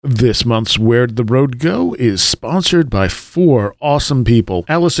This month's Where'd the Road Go is sponsored by 4 awesome people: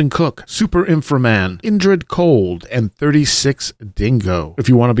 Allison Cook, Super Inframan, Indrid Cold, and 36 Dingo. If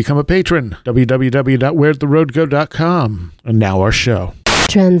you want to become a patron, www.where'dtheroadgo.com. And now our show.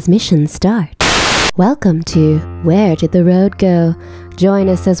 Transmission start. Welcome to Where Did the Road Go? Join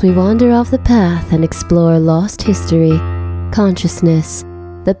us as we wander off the path and explore lost history, consciousness,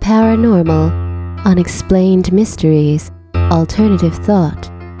 the paranormal, unexplained mysteries, alternative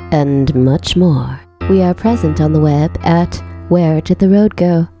thought, and much more. We are present on the web at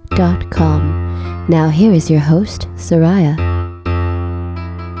wheredidtheroadgo.com. Now here is your host, Soraya.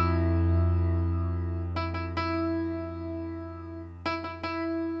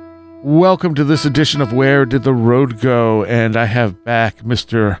 Welcome to this edition of Where Did the Road Go? And I have back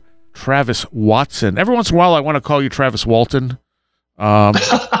Mr. Travis Watson. Every once in a while I want to call you Travis Walton.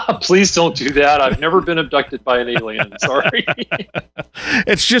 Please don't do that. I've never been abducted by an alien. Sorry.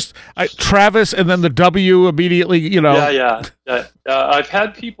 It's just Travis and then the W immediately, Yeah. I've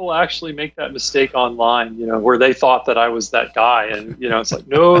had people actually make that mistake online, where they thought that I was that guy. And, it's like,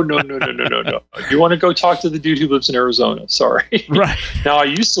 no. You want to go talk to the dude who lives in Arizona. Sorry. Right. Now, I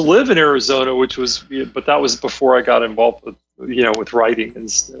used to live in Arizona, but that was before I got involved with, with writing and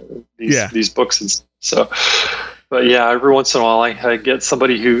these books. And so. But yeah, every once in a while I get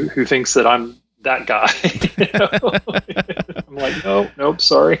somebody who thinks that I'm that guy. I'm like, nope,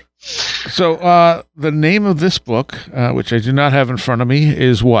 sorry. So the name of this book, which I do not have in front of me,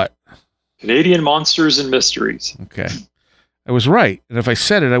 is what? Canadian Monsters and Mysteries. Okay. I was right. And if I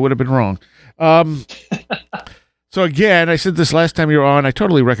said it, I would have been wrong. So again, I said this last time you were on, I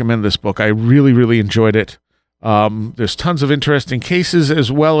totally recommend this book. I really, really enjoyed it. There's tons of interesting cases,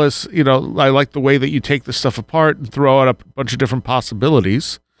 as well as, I like the way that you take this stuff apart and throw out a bunch of different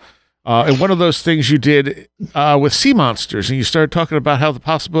possibilities. And one of those things you did with sea monsters, and you started talking about how the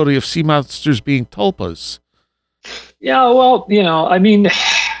possibility of sea monsters being tulpas. Yeah, well,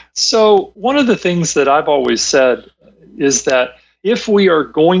 so one of the things that I've always said is that if we are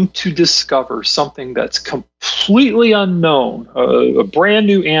going to discover something that's completely unknown, a brand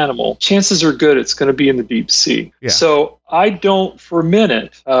new animal, chances are good it's going to be in the deep sea. Yeah. So I don't for a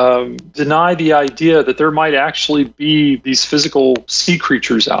minute deny the idea that there might actually be these physical sea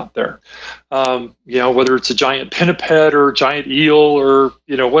creatures out there. Whether it's a giant pinniped or a giant eel or,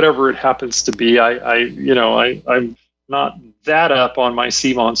 whatever it happens to be. I'm not that up on my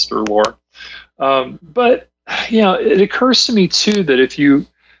sea monster lore. But it occurs to me too that if you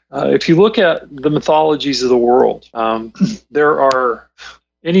look at the mythologies of the world, there are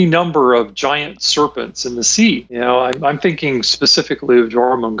any number of giant serpents in the sea. I'm thinking specifically of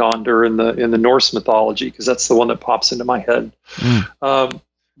Jormungandr in the Norse mythology, because that's the one that pops into my head.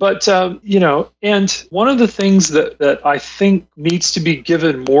 But and one of the things that I think needs to be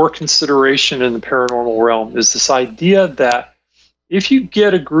given more consideration in the paranormal realm is this idea that if you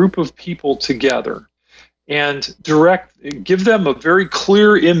get a group of people together and give them a very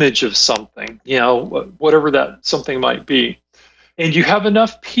clear image of something, whatever that something might be, and you have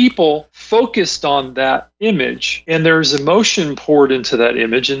enough people focused on that image, and there's emotion poured into that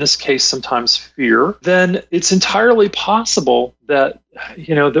image, in this case sometimes fear, then it's entirely possible that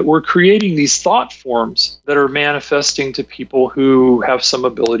that we're creating these thought forms that are manifesting to people who have some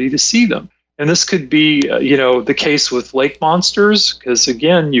ability to see them. And this could be the case with lake monsters, because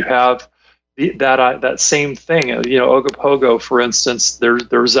again you have that same thing, Ogopogo, for instance.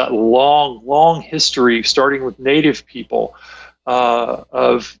 There's that long history, starting with native people,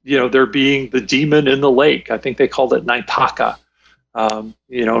 of there being the demon in the lake. I think they called it Naitaka. And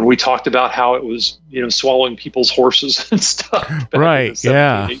we talked about how it was swallowing people's horses and stuff. Right. In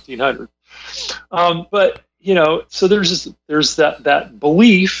the 1800s. But so there's that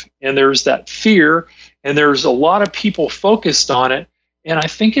belief, and there's that fear, and there's a lot of people focused on it. And I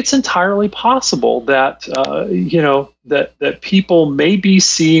think it's entirely possible that that people may be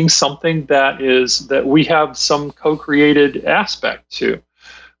seeing something that we have some co-created aspect to.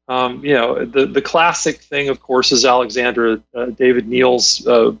 The classic thing, of course, is Alexandra David Neal's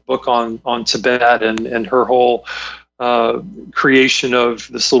book on Tibet and her whole creation of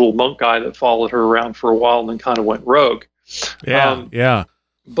this little monk guy that followed her around for a while and then kind of went rogue. Yeah.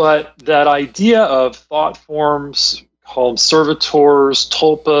 But that idea of thought forms called servitors,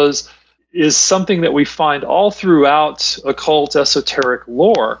 tulpas, is something that we find all throughout occult esoteric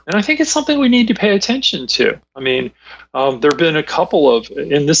lore. And I think it's something we need to pay attention to. There have been a couple of,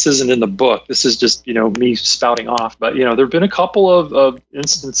 and this isn't in the book, this is just, me spouting off, but, there have been a couple of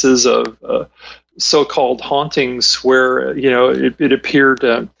instances of so-called hauntings where, it appeared,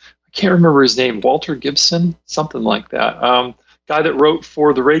 I can't remember his name, Walter Gibson, something like that. guy that wrote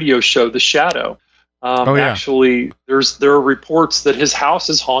for the radio show The Shadow. Actually, there are reports that his house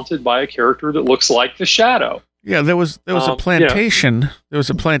is haunted by a character that looks like the Shadow. Yeah, there was a plantation. There was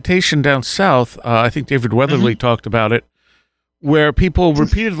a plantation down south. I think David Weatherly talked about it, where people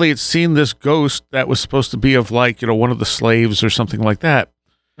repeatedly had seen this ghost that was supposed to be of one of the slaves or something like that.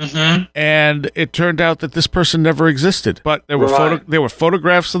 And it turned out that this person never existed. But there were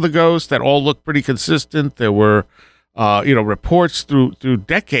photographs of the ghost that all looked pretty consistent. There were reports through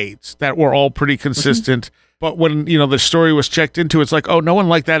decades that were all pretty consistent. But when, the story was checked into, it's like, oh, no one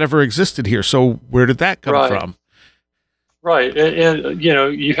like that ever existed here. So where did that come from? Right. And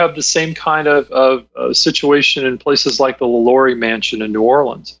you have the same kind of situation in places like the LaLaurie Mansion in New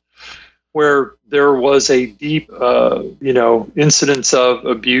Orleans, where there was a deep, incidence of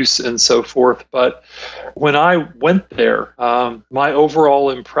abuse and so forth. But when I went there, my overall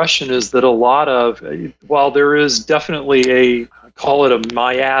impression is that while there is definitely call it a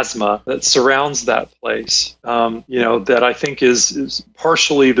miasma that surrounds that place, that I think is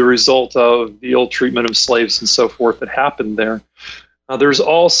partially the result of the ill treatment of slaves and so forth that happened there.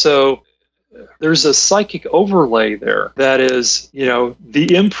 There's a psychic overlay there that is,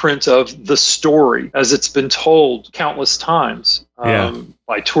 the imprint of the story as it's been told countless times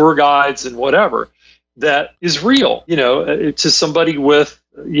by tour guides and whatever, that is real. To somebody with,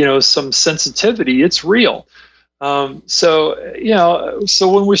 some sensitivity, it's real. So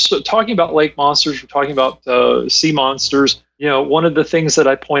when we're talking about lake monsters, we're talking about sea monsters. One of the things that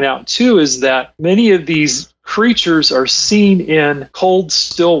I point out too is that many of these creatures are seen in cold,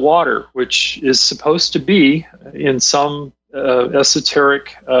 still water, which is supposed to be, in some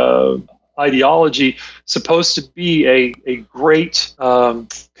esoteric ideology, supposed to be a great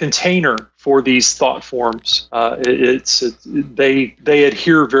container for these thought forms. They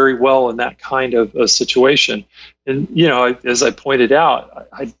adhere very well in that kind of a situation. And as I pointed out,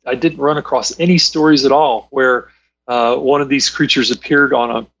 I didn't run across any stories at all where one of these creatures appeared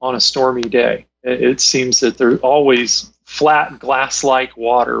on a stormy day. It seems that there's always flat glass-like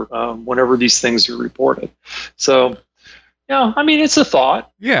water whenever these things are reported. So, it's a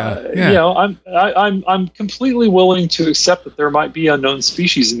thought. I'm completely willing to accept that there might be unknown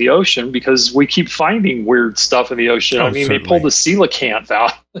species in the ocean because we keep finding weird stuff in the ocean. Certainly. They pulled the coelacanth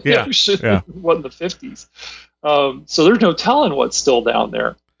out of the ocean in the 50s. So there's no telling what's still down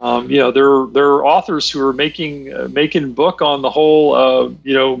there. There are authors who are making book on the whole,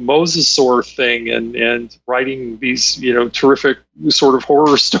 Mosasaur thing and writing these, terrific sort of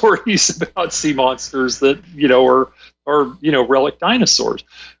horror stories about sea monsters that, are relic dinosaurs.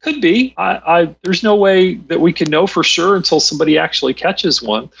 Could be. There's no way that we can know for sure until somebody actually catches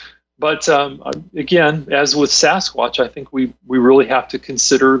one. But again, as with Sasquatch, I think we really have to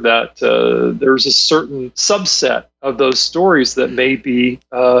consider that there's a certain subset of those stories that may be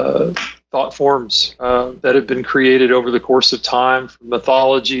thought forms that have been created over the course of time, from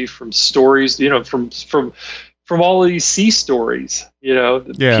mythology, from stories, from all of these sea stories.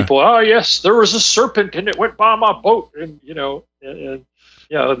 People, oh yes, there was a serpent and it went by my boat, and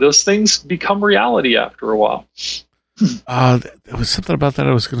those things become reality after a while. There was something about that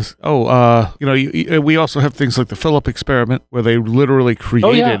I was going to. We also have things like the Philip experiment, where they literally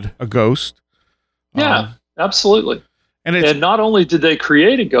created a ghost. Yeah, absolutely. And not only did they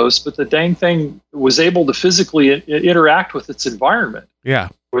create a ghost, but the dang thing was able to physically interact with its environment. Yeah,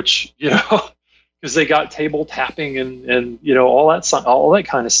 which because they got table tapping and all that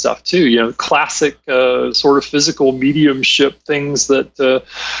kind of stuff too. Classic sort of physical mediumship things that.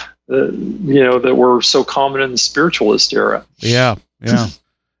 That were so common in the spiritualist era. Yeah.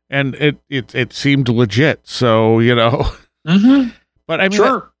 And it seemed legit. So, but I mean,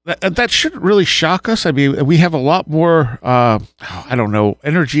 sure. that shouldn't really shock us. I mean, we have a lot more,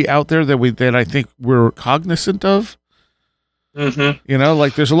 energy out there than I think we're cognizant of.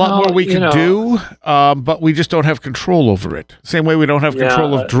 There's a lot more we can do, but we just don't have control over it. Same way we don't have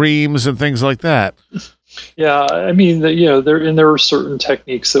control of dreams and things like that. Yeah, I mean, there are certain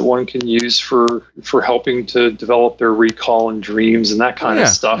techniques that one can use for helping to develop their recall and dreams and that kind of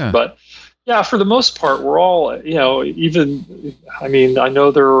stuff. Yeah. But for the most part, we're all, I know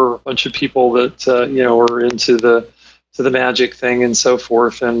there are a bunch of people that, are into the magic thing and so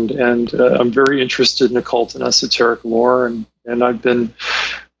forth. And I'm very interested in occult and esoteric lore. And I've been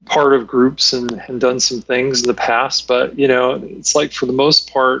part of groups and done some things in the past, but it's like, for the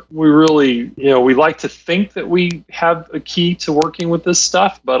most part, we really, we like to think that we have a key to working with this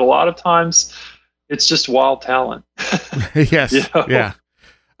stuff, but a lot of times it's just wild talent. Yes. Yeah.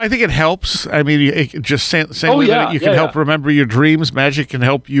 I think it helps. I mean, it just same way that you can help remember your dreams, magic can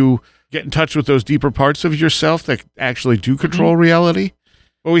help you get in touch with those deeper parts of yourself that actually do control reality.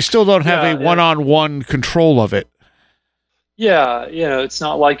 But we still don't have a one-on-one control of it. Yeah, it's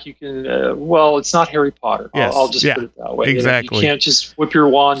not like you can. It's not Harry Potter. Yes. I'll just put it that way. Exactly. You can't just whip your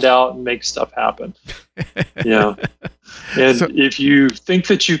wand out and make stuff happen. And if you think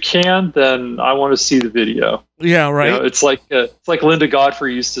that you can, then I want to see the video. Yeah, right. It's like Linda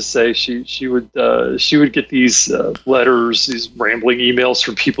Godfrey used to say. She would get these letters, these rambling emails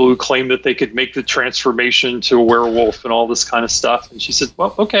from people who claimed that they could make the transformation to a werewolf and all this kind of stuff. And she said,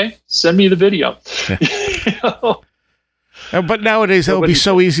 "Well, okay, send me the video." But nowadays, it would be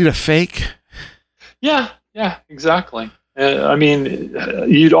so easy to fake. Yeah, exactly. I mean,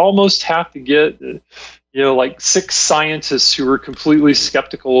 you'd almost have to get, like 6 scientists who were completely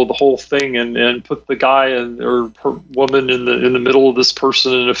skeptical of the whole thing, and put the guy or woman in the middle of this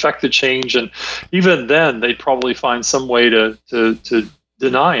person and affect the change. And even then, they'd probably find some way to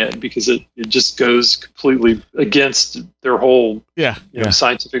deny it, because it just goes completely against their whole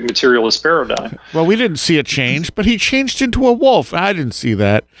scientific materialist paradigm. Well, we didn't see a change, but he changed into a wolf. I didn't see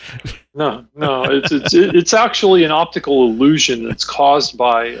that. No, it's actually an optical illusion that's caused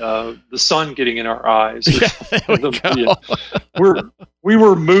by the sun getting in our eyes. We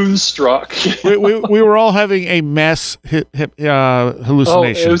were moonstruck. we were all having a mass hallucination. Oh,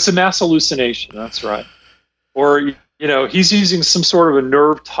 it was a mass hallucination. That's right. Or he's using some sort of a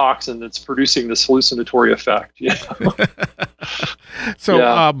nerve toxin that's producing this hallucinatory effect. So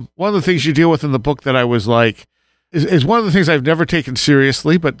one of the things you deal with in the book that I was like, is one of the things I've never taken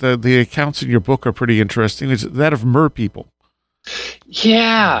seriously, but the accounts in your book are pretty interesting, is that of mer people.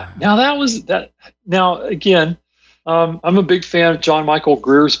 Yeah. Now Now, again, I'm a big fan of John Michael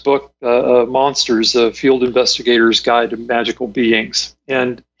Greer's book, Monsters, A Field Investigator's Guide to Magical Beings.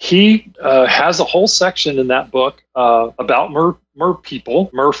 And he has a whole section in that book about mer people,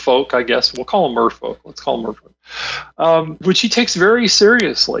 mer folk, I guess. We'll call them mer folk. Let's call them mer folk. Which he takes very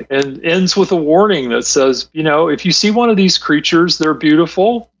seriously, and ends with a warning that says, if you see one of these creatures, they're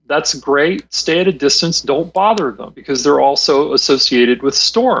beautiful, that's great. Stay at a distance. Don't bother them, because they're also associated with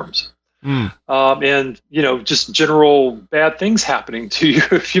storms. And, just general bad things happening to you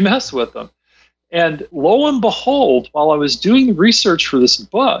if you mess with them. And lo and behold, while I was doing the research for this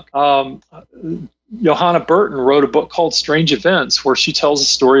book, Johanna Burton wrote a book called Strange Events, where she tells a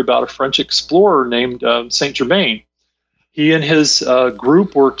story about a French explorer named Saint Germain. He and his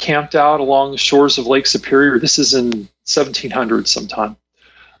group were camped out along the shores of Lake Superior. This is in 1700 sometime.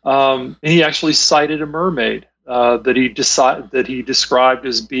 And he actually sighted a mermaid that he described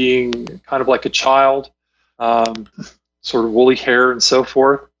as being kind of like a child, sort of woolly hair and so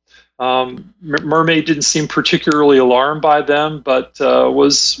forth. Mermaid didn't seem particularly alarmed by them, but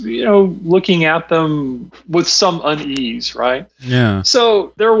was, looking at them with some unease, right? Yeah.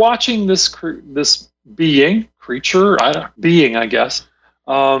 So they're watching this creature, I guess,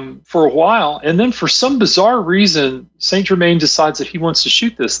 for a while, and then for some bizarre reason, Saint Germain decides that he wants to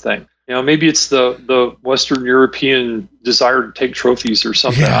shoot this thing. Maybe it's the Western European desire to take trophies or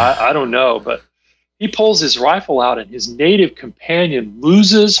something. Yeah. I don't know, but he pulls his rifle out, and his native companion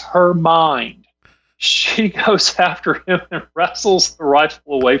loses her mind. She goes after him and wrestles the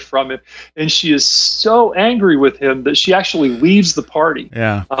rifle away from him, and she is so angry with him that she actually leaves the party.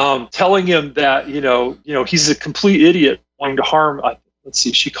 Yeah, telling him that he's a complete idiot, wanting to harm.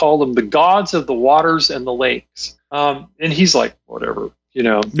 She called them the gods of the waters and the lakes. And he's like, whatever.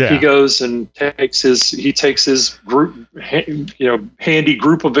 He goes and takes his group, handy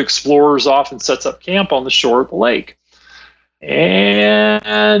group of explorers off and sets up camp on the shore of the lake.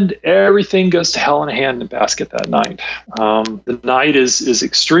 And everything goes to hell in a handbasket that night. The night is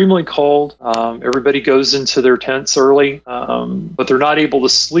extremely cold. Everybody goes into their tents early, but they're not able to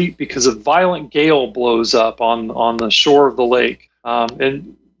sleep because a violent gale blows up on the shore of the lake.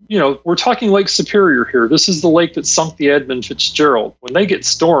 And we're talking Lake Superior here. This is the lake that sunk the Edmund Fitzgerald. When they get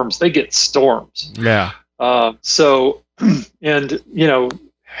storms, they get storms. Yeah.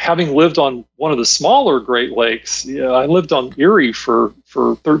 Having lived on one of the smaller Great Lakes, I lived on Erie for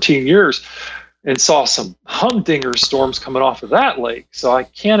 13 years and saw some humdinger storms coming off of that lake. So I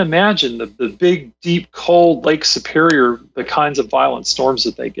can't imagine the big, deep, cold Lake Superior, the kinds of violent storms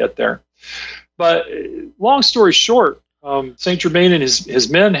that they get there. But long story short, Saint Germain and his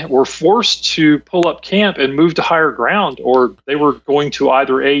men were forced to pull up camp and move to higher ground, or they were going to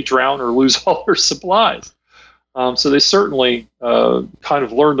either A, drown or lose all their supplies. So they certainly kind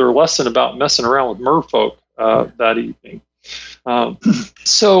of learned their lesson about messing around with merfolk that evening.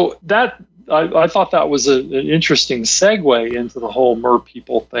 So that I thought that was an interesting segue into the whole mer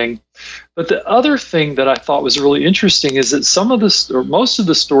people thing. But the other thing that I thought was really interesting is that most of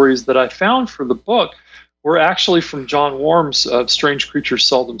the stories that I found for the book were actually from John Worm's Strange Creatures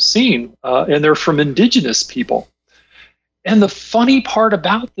Seldom Seen, and they're from indigenous people. And the funny part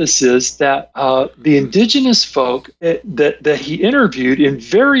about this is that the indigenous folk that he interviewed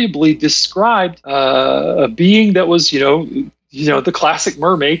invariably described a being that was, the classic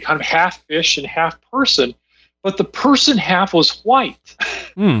mermaid, kind of half fish and half person, but the person half was white,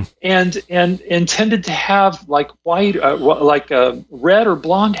 and tended to have like white, red or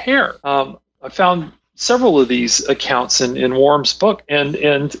blonde hair. I found several of these accounts in Worm's book, and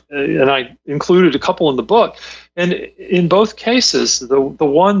I included a couple in the book. And in both cases, the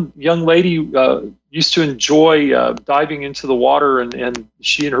one young lady used to enjoy diving into the water, and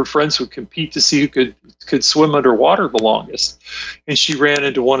she and her friends would compete to see who could swim underwater the longest. And she ran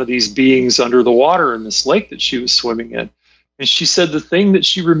into one of these beings under the water in this lake that she was swimming in. And she said the thing that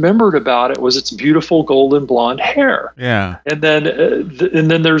she remembered about it was its beautiful golden blonde hair. Yeah. And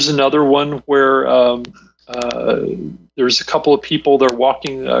then there's another one where there's a couple of people, they're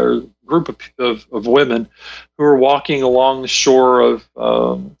walking, a group of women who are walking along the shore of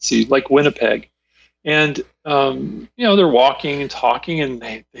Lake Winnipeg, and they're walking and talking, and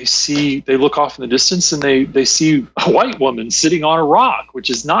they look off in the distance, and they see a white woman sitting on a rock, which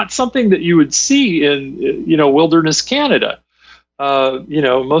is not something that you would see in wilderness Canada.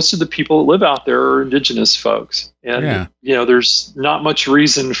 Most of the people that live out there are indigenous folks, and there's not much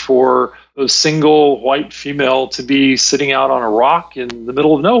reason for a single white female to be sitting out on a rock in the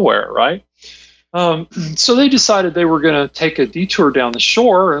middle of nowhere, right? So they decided they were going to take a detour down the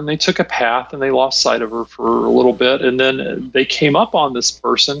shore, and they took a path, and they lost sight of her for a little bit, and then they came up on this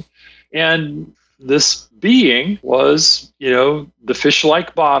person, and this being was, the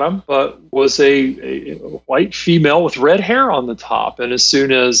fish-like bottom, but was a white female with red hair on the top. And as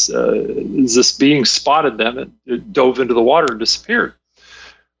soon as this being spotted them, it dove into the water and disappeared.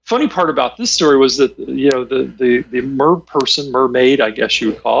 Funny part about this story was that the mermaid, I guess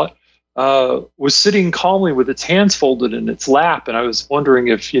you would call it, was sitting calmly with its hands folded in its lap, and I was wondering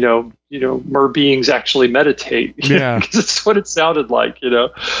if mer beings actually meditate. Yeah, because it's what it sounded like.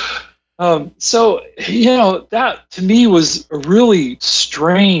 So that to me was a really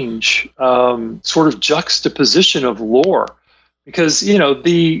strange sort of juxtaposition of lore. Because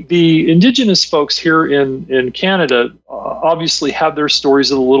the indigenous folks here in Canada obviously have their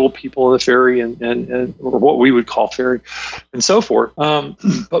stories of the little people in the fairy and or what we would call fairy and so forth.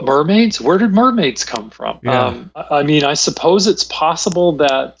 But mermaids, where did mermaids come from? Yeah. I suppose it's possible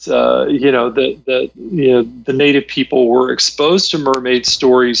that the native people were exposed to mermaid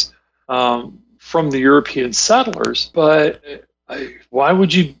stories from the European settlers, but why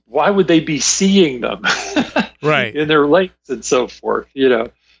would they be seeing them right in their lakes and so forth,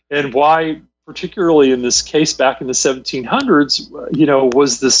 and why, particularly in this case back in the 1700s,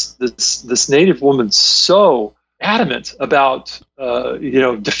 was this native woman so adamant about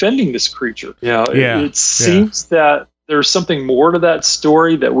defending this creature? It seems that there's something more to that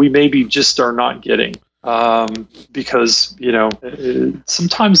story that we maybe just are not getting. Because it's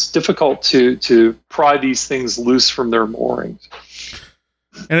sometimes difficult to pry these things loose from their moorings.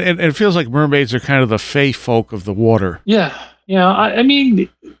 And it feels like mermaids are kind of the fae folk of the water. Yeah. I mean,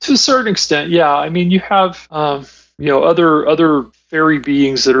 to a certain extent, yeah. I mean, you have other fairy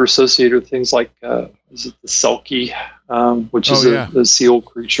beings that are associated with things like is it the Selkie, which is a seal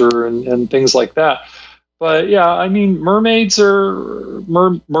creature and things like that. But yeah, I mean, mermaids are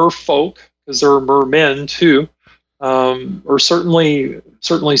merfolk, because there are mermen too, or certainly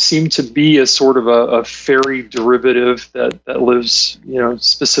seem to be a sort of a fairy derivative that lives,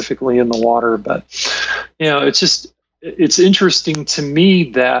 specifically in the water. But, it's interesting to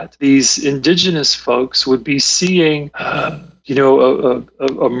me that these indigenous folks would be seeing, a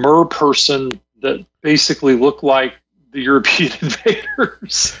mer person that basically looked like the European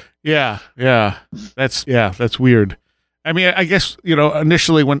invaders. Yeah. That's weird. I mean, I guess,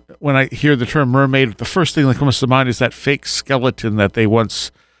 initially when I hear the term mermaid, the first thing that comes to mind is that fake skeleton that they once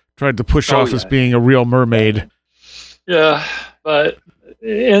tried to push off as being a real mermaid. Yeah, I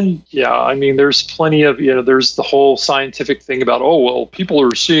mean, there's plenty of, there's the whole scientific thing about, people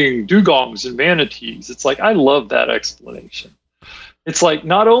are seeing dugongs and manatees. It's like, I love that explanation. It's like,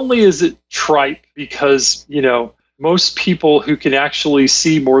 not only is it trite because, most people who can actually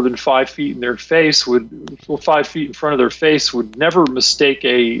see more than 5 feet in their face 5 feet in front of their face would never mistake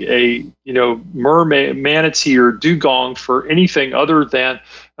a mermaid, manatee or dugong for anything other than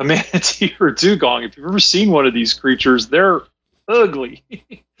a manatee or dugong. If you've ever seen one of these creatures, they're ugly.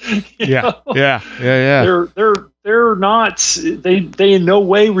 Yeah. They're not. They in no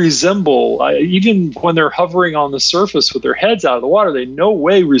way resemble. Even when they're hovering on the surface with their heads out of the water, they in no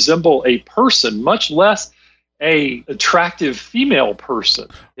way resemble a person, much less a attractive female person.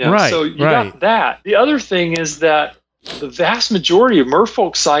 Right. So you got that. The other thing is that the vast majority of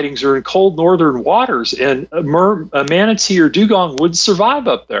merfolk sightings are in cold northern waters, and a manatee or dugong would survive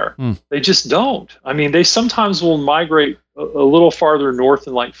up there. They just don't. I mean, they sometimes will migrate a little farther north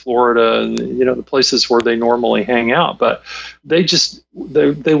in like Florida and the places where they normally hang out, but they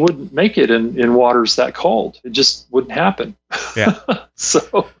wouldn't make it in waters that cold. It just wouldn't happen. Yeah. But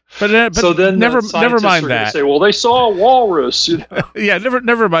so then never mind that. Say, well, they saw a walrus. Yeah,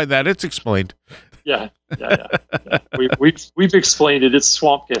 never mind that. It's explained. Yeah. We've explained it. It's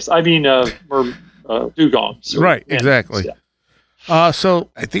swamp gas. I mean, dugongs. Right. Exactly. Yeah.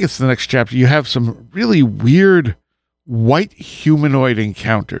 So I think it's the next chapter. You have some really weird white humanoid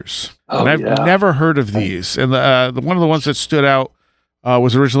encounters. And I've never heard of these. And the one of the ones that stood out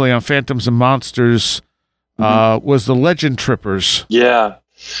was originally on Phantoms and Monsters. Was the Legend Trippers. Yeah.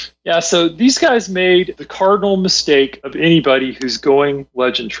 So these guys made the cardinal mistake of anybody who's going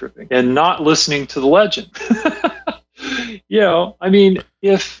legend tripping and not listening to the legend. I mean,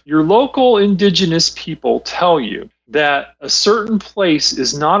 if your local indigenous people tell you that a certain place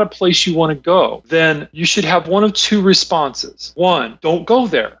is not a place you want to go, then you should have one of two responses. One, don't go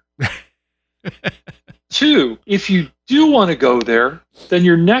there. Two, if you do want to go there, then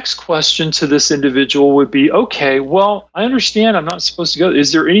your next question to this individual would be, okay, well, I understand I'm not supposed to go.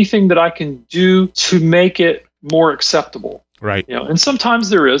 Is there anything that I can do to make it more acceptable? Right. And sometimes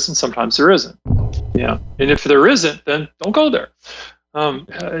there is, and sometimes there isn't. And if there isn't, then don't go there.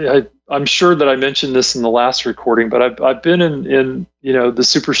 I'm sure that I mentioned this in the last recording, but I've been in the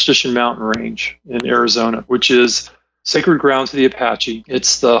Superstition Mountain Range in Arizona, which is sacred ground to the Apache.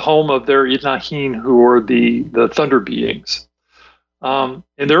 It's the home of their Idnahin, who are the thunder beings. And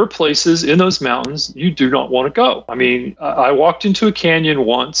there are places in those mountains you do not want to go. I mean, I walked into a canyon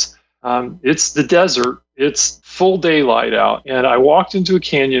once. It's the desert. It's full daylight out. And I walked into a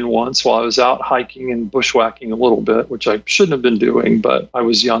canyon once while I was out hiking and bushwhacking a little bit, which I shouldn't have been doing, but I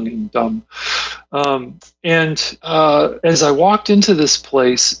was young and dumb. And as I walked into this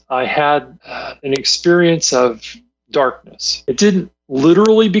place, I had an experience of darkness. It didn't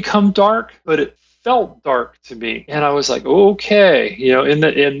literally become dark, but it felt dark to me. And I was like, okay,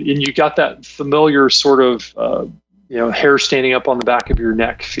 and you got that familiar sort of, hair standing up on the back of your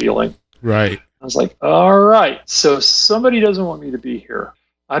neck feeling. Right. I was like, all right, so somebody doesn't want me to be here.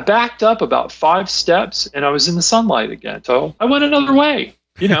 I backed up about 5 steps and I was in the sunlight again. So I went another way.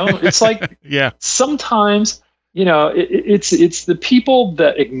 It's like, sometimes, it's the people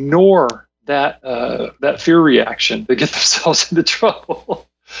that ignore that fear reaction that get themselves into trouble.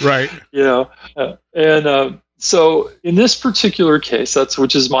 Right. So in this particular case,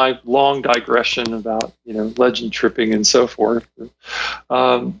 which is my long digression about, legend tripping and so forth.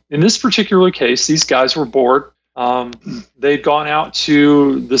 In this particular case, these guys were bored. They'd gone out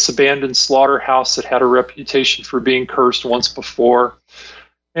to this abandoned slaughterhouse that had a reputation for being cursed once before.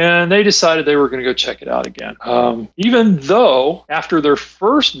 And they decided they were going to go check it out again. Even though after their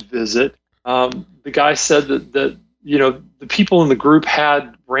first visit, the guy said that the people in the group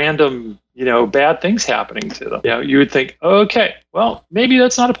had random, bad things happening to them. You would think, okay, well, maybe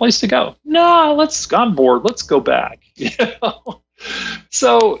that's not a place to go. No, I'm bored. Let's go back.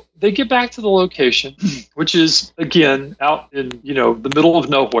 So they get back to the location, which is, again, out in, the middle of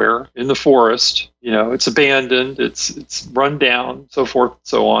nowhere in the forest. It's abandoned. It's run down, so forth and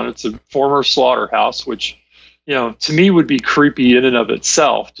so on. It's a former slaughterhouse, which, to me would be creepy in and of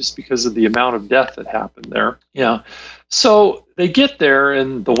itself, just because of the amount of death that happened there. So they get there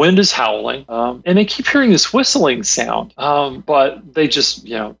and the wind is howling, and they keep hearing this whistling sound. But they just,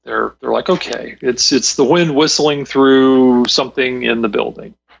 they're like, okay, it's the wind whistling through something in the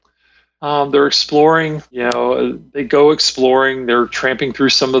building. They're exploring, they go exploring, they're tramping through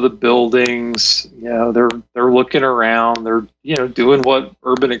some of the buildings, they're looking around, they're, doing what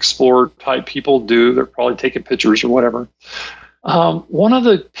urban explorer type people do. They're probably taking pictures or whatever. One of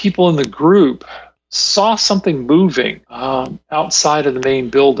the people in the group saw something moving outside of the main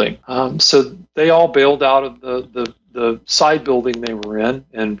building. So they all bailed out of the side building they were in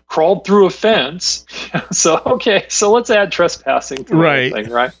and crawled through a fence. So let's add trespassing to the whole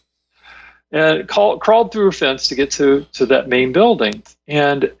thing, right? and crawled through a fence to get to that main building.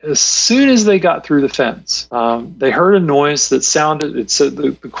 And as soon as they got through the fence, they heard a noise that sounded, it said,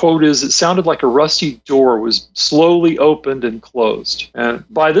 the quote is, it sounded like a rusty door was slowly opened and closed. And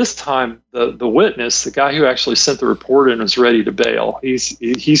by this time, the witness, the guy who actually sent the report in, was ready to bail.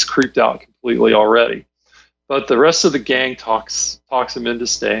 He's creeped out completely already. But the rest of the gang talks him into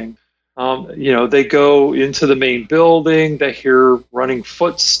staying. They go into the main building, they hear running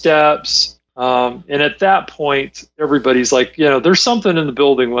footsteps. And at that point, everybody's like, there's something in the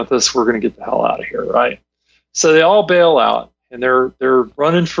building with us. We're going to get the hell out of here, right? So they all bail out, and they're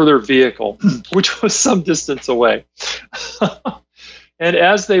running for their vehicle, which was some distance away. And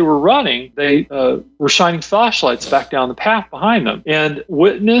as they were running, they were shining flashlights back down the path behind them and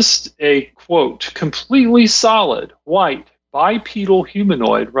witnessed a, quote, completely solid, white, bipedal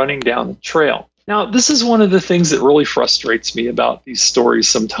humanoid running down the trail. Now, this is one of the things that really frustrates me about these stories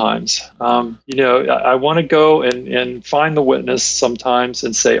sometimes. I want to go and find the witness sometimes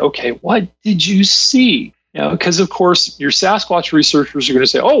and say, okay, what did you see? Because, of course, your Sasquatch researchers are going to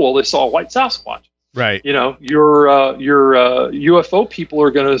say, oh, well, they saw a white Sasquatch. Right. Your UFO people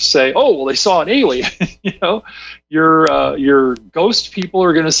are going to say, oh, well, they saw an alien. Your ghost people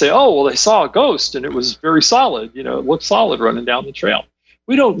are going to say, oh, well, they saw a ghost and it was very solid. It looked solid running down the trail.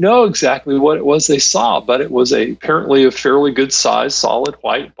 We don't know exactly what it was they saw, but it was apparently a fairly good size, solid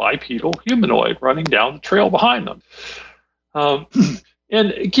white bipedal humanoid running down the trail behind them.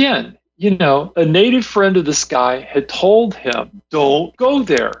 And again, a native friend of this guy had told him, don't go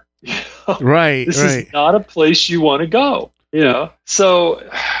there. Right. This is not a place you want to go. So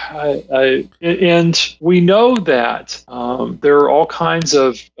and we know that there are all kinds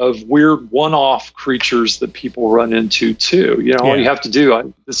of weird one-off creatures that people run into too. All you have to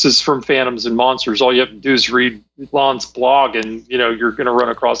do, this is from Phantoms and Monsters, all you have to do is read Lon's blog and you're going to run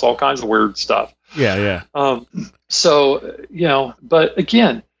across all kinds of weird stuff. Yeah. But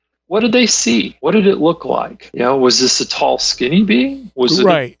again, what did they see? What did it look like? Was this a tall, skinny being? Was it,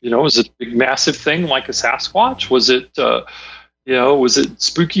 was it a big, massive thing like a Sasquatch? Was it, was it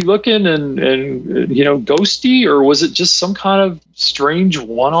spooky looking and ghosty, or was it just some kind of strange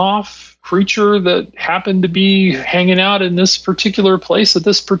one-off creature that happened to be hanging out in this particular place at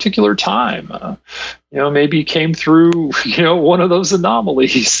this particular time? Maybe came through, one of those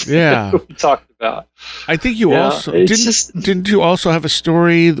anomalies that we talked about. I think you also didn't you also have a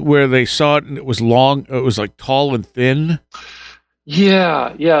story where they saw it and it was long, it was like tall and thin?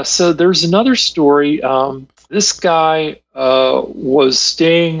 Yeah. So there's another story. This guy was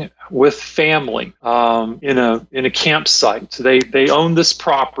staying with family in a campsite. They owned this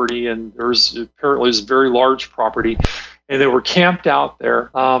property, and there's apparently this very large property, and they were camped out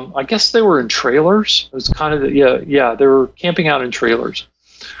there. I guess they were in trailers. It was kind of they were camping out in trailers.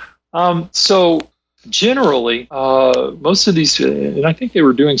 So generally, most of these, and I think they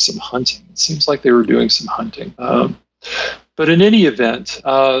were doing some hunting. It seems like they were doing some hunting. But in any event,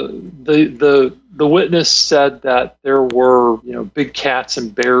 the witness said that there were big cats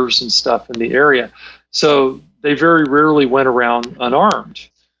and bears and stuff in the area, so they very rarely went around unarmed.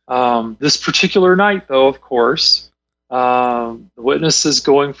 This particular night, though, of course, the witness is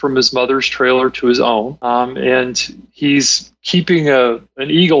going from his mother's trailer to his own, and he's keeping an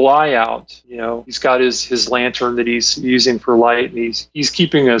eagle eye out. He's got his lantern that he's using for light, and he's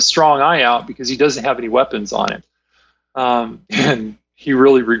keeping a strong eye out because he doesn't have any weapons on him. And he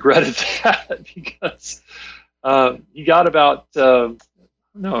really regretted that because he got about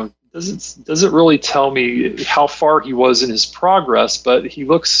doesn't really tell me how far he was in his progress, but he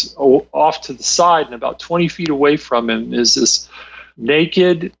looks off to the side, and about 20 feet away from him is this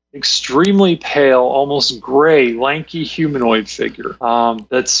naked, extremely pale, almost gray, lanky humanoid figure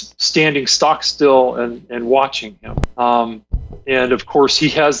that's standing stock still and watching him. And of course, he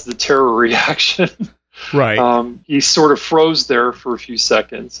has the terror reaction. Right. He sort of froze there for a few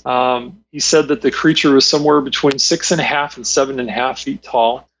seconds. He said that the creature was somewhere between 6.5 and 7.5 feet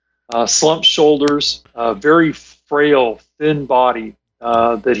tall, slumped shoulders, very frail, thin body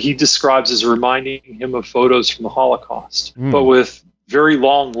that he describes as reminding him of photos from the Holocaust, but with very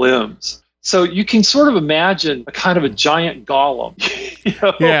long limbs. So you can sort of imagine a kind of a giant golem.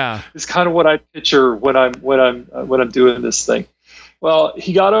 Is kind of what I picture when I'm doing this thing. Well,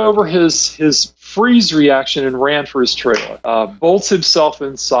 he got over his freeze reaction and ran for his trailer. Bolts himself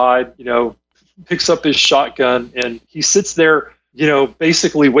inside, picks up his shotgun, and he sits there,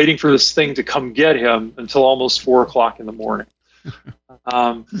 basically waiting for this thing to come get him until almost 4 o'clock in the morning.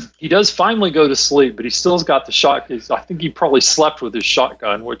 He does finally go to sleep, but he still's got the shotgun. I think he probably slept with his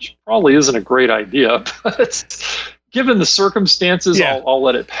shotgun, which probably isn't a great idea. given the circumstances, Yeah. I'll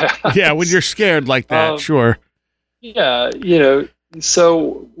let it pass. Yeah, when you're scared like that, sure. Yeah,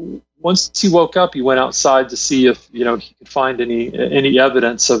 so once he woke up, he went outside to see if, he could find any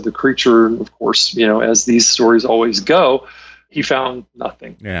evidence of the creature. And of course, as these stories always go, he found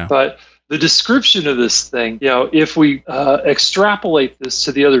nothing. Yeah. But the description of this thing, if we extrapolate this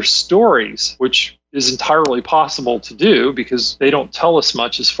to the other stories, which is entirely possible to do because they don't tell us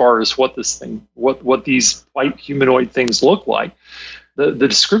much as far as what these white humanoid things look like. The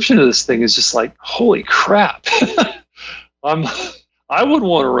description of this thing is just like, holy crap. I wouldn't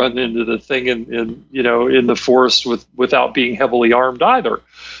want to run into the thing in the forest without being heavily armed either.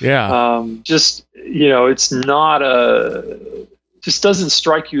 Yeah. It's not just doesn't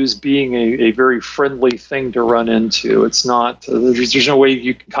strike you as being a very friendly thing to run into. It's not, there's no way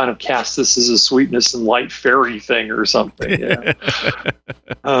you can kind of cast this as a sweetness and light fairy thing or something. Yeah.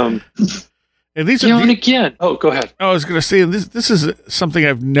 And these are, and again, go ahead. I was going to say, this is something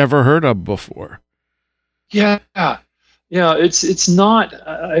I've never heard of before. Yeah. Yeah, it's not.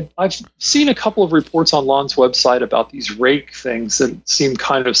 I've seen a couple of reports on Lon's website about these rake things that seem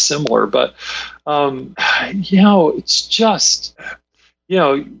kind of similar, but it's just,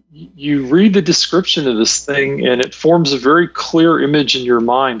 you read the description of this thing and it forms a very clear image in your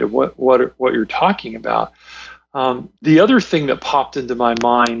mind of what you're talking about. The other thing that popped into my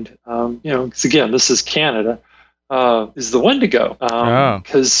mind, because again, this is Canada, is the Wendigo,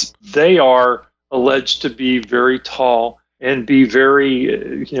 because they are alleged to be very tall and be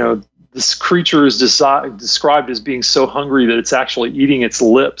very, this creature is described as being so hungry that it's actually eating its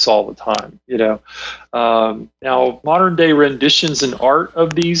lips all the time. Now, modern day renditions and art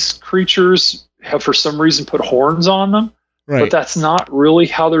of these creatures have for some reason put horns on them, right. But that's not really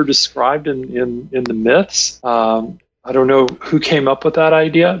how they're described in the myths. I don't know who came up with that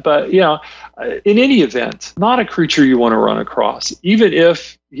idea, but in any event, not a creature you want to run across, even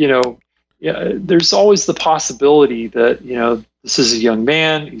if, there's always the possibility that, this is a young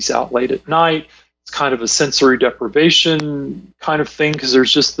man, he's out late at night. It's kind of a sensory deprivation kind of thing because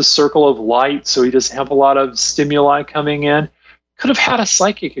there's just the circle of light, so he doesn't have a lot of stimuli coming in. Could have had a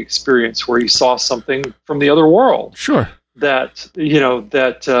psychic experience where he saw something from the other world. Sure. That scared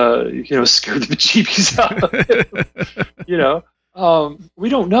the bejeebies out of him. We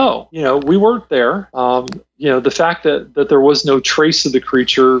don't know. We weren't there. The fact that there was no trace of the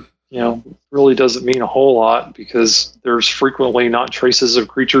creature, really doesn't mean a whole lot because there's frequently not traces of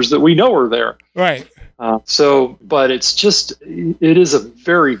creatures that we know are there. Right. But it is a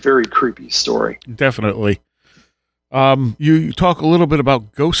very, very creepy story. Definitely. You talk a little bit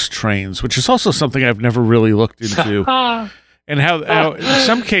about ghost trains, which is also something I've never really looked into. And how in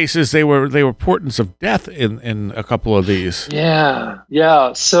some cases they were portents of death in a couple of these. Yeah.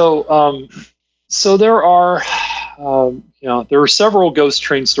 So there are there are several ghost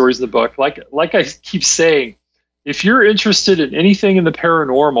train stories in the book. Like I keep saying, if you're interested in anything in the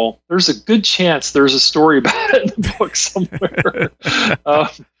paranormal, there's a good chance there's a story about it in the book somewhere.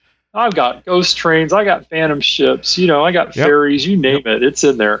 I've got ghost trains, I got phantom ships, I got ferries, you name it, it's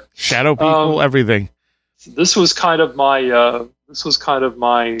in there. Shadow people, everything. This was kind of my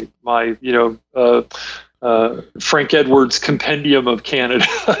Frank Edwards compendium of Canada.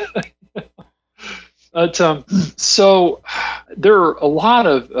 So there are a lot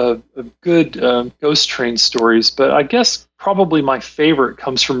of good ghost train stories, but I guess probably my favorite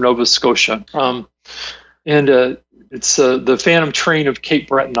comes from Nova Scotia. It's the Phantom Train of Cape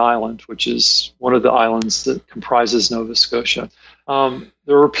Breton Island, which is one of the islands that comprises Nova Scotia.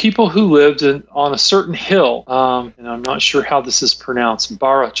 There were people who lived on a certain hill, and I'm not sure how this is pronounced,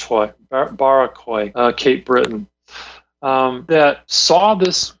 Barachoy, Cape Breton, that saw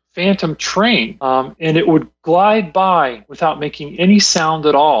this phantom train, and it would glide by without making any sound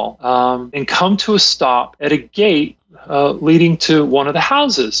at all, and come to a stop at a gate leading to one of the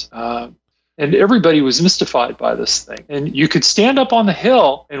houses. And everybody was mystified by this thing. And you could stand up on the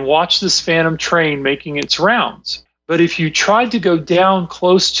hill and watch this phantom train making its rounds. But if you tried to go down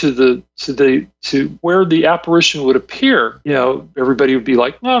close to where the apparition would appear, everybody would be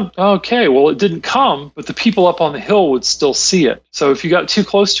like, "Oh, okay, well, it didn't come," but the people up on the hill would still see it. So if you got too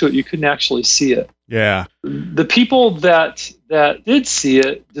close to it, you couldn't actually see it. Yeah. The people that did see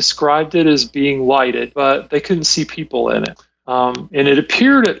it described it as being lighted, but they couldn't see people in it. And it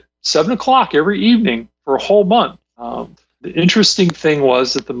appeared at 7 o'clock every evening for a whole month. The interesting thing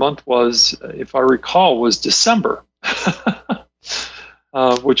was that the month was, if I recall, was December,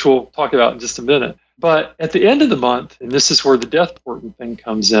 which we'll talk about in just a minute. But at the end of the month, and this is where the death portent thing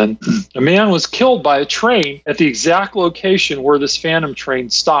comes in, a man was killed by a train at the exact location where this phantom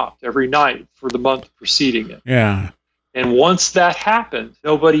train stopped every night for the month preceding it. Yeah. And once that happened,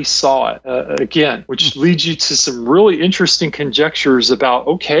 nobody saw it again, which leads you to some really interesting conjectures about,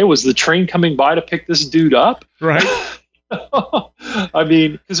 okay, was the train coming by to pick this dude up? Right. I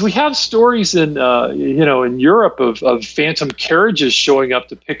mean, because we have stories in in Europe of phantom carriages showing up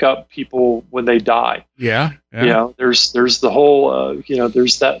to pick up people when they die. Yeah. There's the whole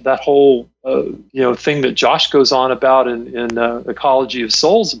there's that whole thing that Josh goes on about in Ecology of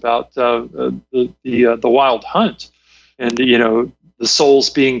Souls about the Wild Hunt, and the souls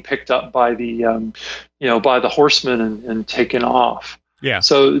being picked up by the by the horsemen and taken off. Yeah.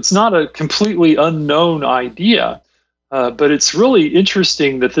 So it's not a completely unknown idea. But it's really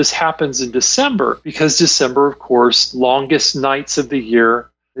interesting that this happens in December, because December, of course, longest nights of the year.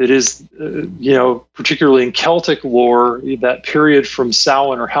 It is, particularly in Celtic lore, that period from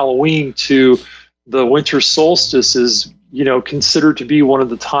Samhain or Halloween to the winter solstice is, considered to be one of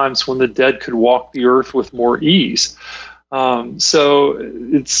the times when the dead could walk the earth with more ease. So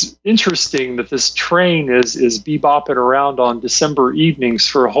it's interesting that this train is bebopping around on December evenings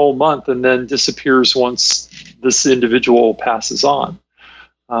for a whole month and then disappears once this individual passes on.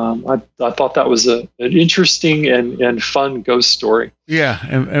 I thought that was an interesting and fun ghost story. Yeah,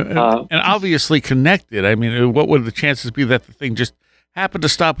 and obviously connected. I mean, what would the chances be that the thing just happened to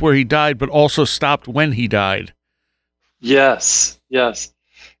stop where he died, but also stopped when he died? Yes.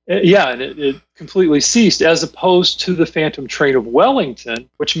 Yeah, and it completely ceased, as opposed to the Phantom Train of Wellington,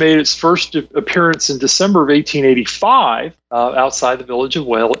 which made its first appearance in December of 1885 outside the village of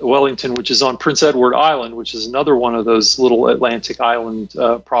Wellington, which is on Prince Edward Island, which is another one of those little Atlantic island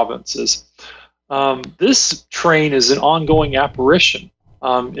provinces. This train is an ongoing apparition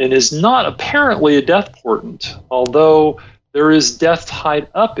and is not apparently a death portent, although there is death tied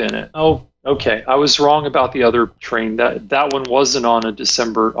up in it. Oh, okay, I was wrong about the other train. That one wasn't on a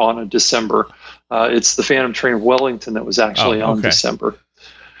December. It's the Phantom Train of Wellington that was actually on December.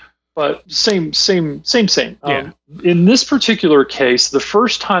 But same. Yeah. In this particular case, the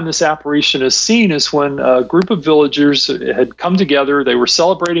first time this apparition is seen is when a group of villagers had come together. They were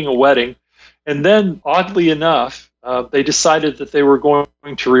celebrating a wedding, and then, oddly enough, they decided that they were going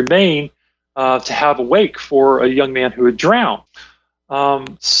to remain to have a wake for a young man who had drowned.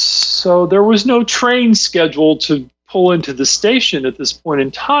 So there was no train scheduled to pull into the station at this point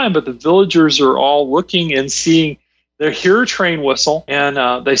in time, but the villagers are all looking and seeing. They hear a train whistle,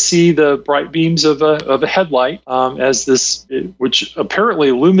 and they see the bright beams of a headlight as this, which apparently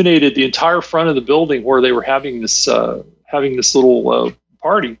illuminated the entire front of the building where they were having this little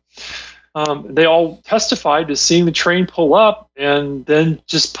party. They all testified to seeing the train pull up and then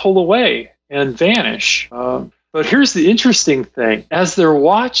just pull away and vanish. But here's the interesting thing. As they're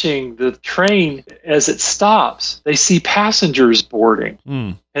watching the train as it stops, they see passengers boarding,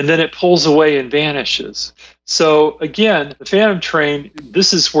 and then it pulls away and vanishes. So again, the Phantom Train,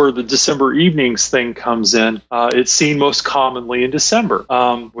 this is where the December evenings thing comes in. It's seen most commonly in December,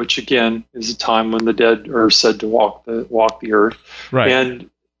 which again is a time when the dead are said to walk the earth. Right. And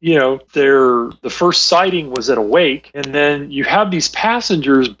the first sighting was at a wake, and then you have these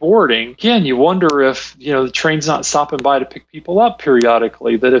passengers boarding. Again, you wonder if the train's not stopping by to pick people up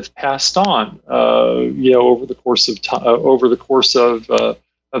periodically that have passed on, over the course of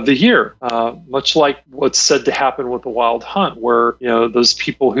the year, much like what's said to happen with the Wild Hunt, where those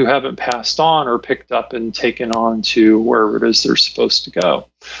people who haven't passed on are picked up and taken on to wherever it is they're supposed to go.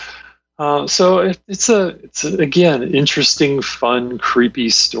 So it's again an interesting, fun, creepy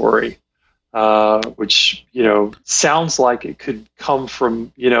story, which sounds like it could come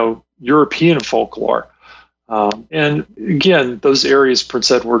from European folklore, and again those areas, Prince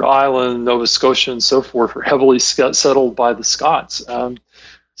Edward Island, Nova Scotia, and so forth, are heavily settled by the Scots. And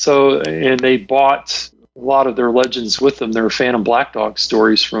they bought a lot of their legends with them. Their Phantom Black Dog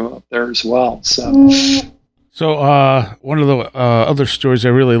stories from up there as well. So one of the other stories I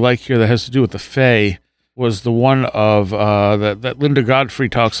really like here that has to do with the Fae was the one of that Linda Godfrey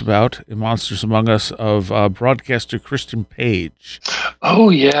talks about in Monsters Among Us, of broadcaster Christian Page. Oh,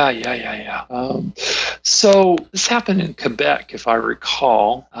 yeah. So this happened in Quebec, if I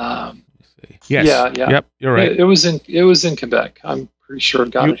recall. Yes. Yeah. Yep, you're right. It was in Quebec. I'm pretty sure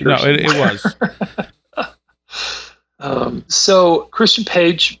it got it here. No, it was. So Christian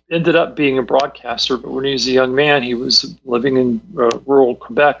Page ended up being a broadcaster, but when he was a young man, he was living in rural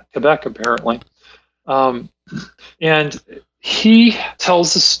Quebec apparently. And he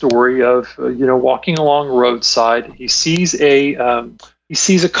tells the story of, walking along a roadside. He sees a he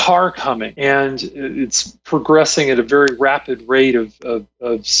sees a car coming, and it's progressing at a very rapid rate of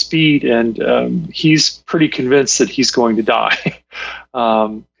speed, and he's pretty convinced that he's going to die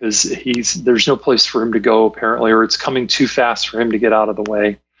because there's no place for him to go apparently, or it's coming too fast for him to get out of the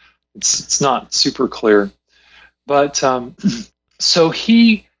way. It's not super clear, but so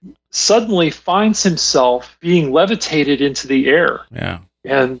he suddenly finds himself being levitated into the air. Yeah.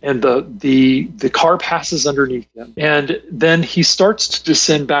 And the car passes underneath him, and then he starts to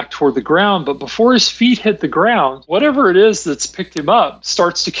descend back toward the ground. But before his feet hit the ground, whatever it is that's picked him up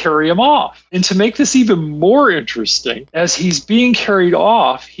starts to carry him off. And to make this even more interesting, as he's being carried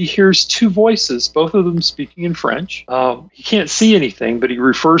off, he hears two voices, both of them speaking in French. He can't see anything, but he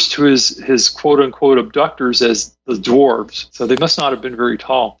refers to his quote unquote abductors as the dwarves. So they must not have been very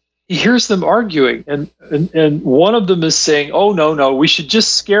tall. He hears them arguing, and one of them is saying, "Oh, no, we should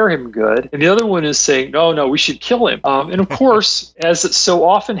just scare him good." And the other one is saying, "No, we should kill him." And of course, as it so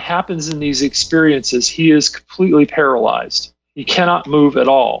often happens in these experiences, he is completely paralyzed. He cannot move at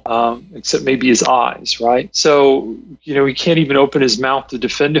all, except maybe his eyes, right? So, he can't even open his mouth to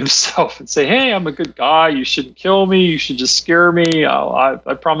defend himself and say, "Hey, I'm a good guy. You shouldn't kill me. You should just scare me. I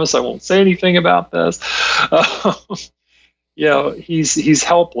promise I won't say anything about this." He's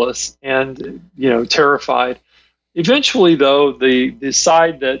helpless and, terrified. Eventually, though, the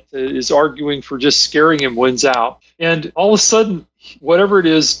side that is arguing for just scaring him wins out. And all of a sudden, whatever it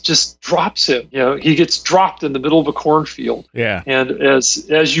is just drops him. He gets dropped in the middle of a cornfield. Yeah. And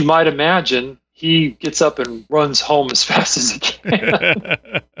as you might imagine, he gets up and runs home as fast as he can.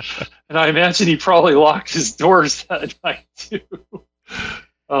 And I imagine he probably locked his doors that night, too.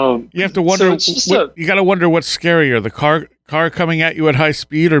 You have to wonder. You got to wonder what's scarier: the car coming at you at high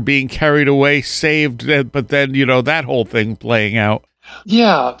speed, or being carried away, saved, but then that whole thing playing out.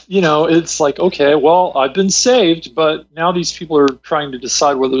 Yeah, it's like, okay, well, I've been saved, but now these people are trying to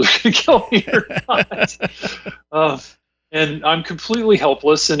decide whether they're going to kill me or not. And I'm completely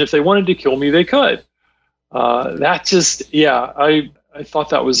helpless. And if they wanted to kill me, they could. I thought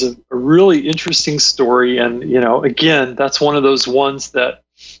that was a really interesting story. And again, that's one of those ones that.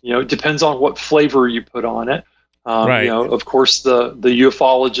 It depends on what flavor you put on it. Right. Of course, the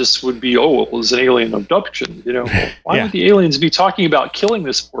ufologists would be, oh, it was an alien abduction. Why would the aliens be talking about killing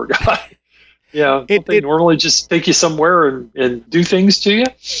this poor guy? Don't they normally just take you somewhere and do things to you?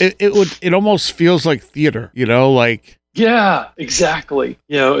 It almost feels like theater, like. Yeah, exactly.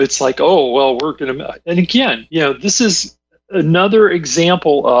 It's like, oh, well, we're going to, and again, this is another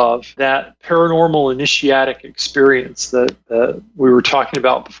example of that paranormal initiatic experience that we were talking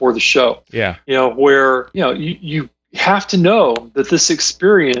about before the show. Yeah. Where, you have to know that this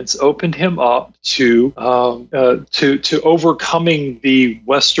experience opened him up to overcoming the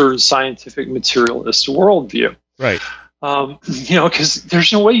Western scientific materialist worldview. Right. Because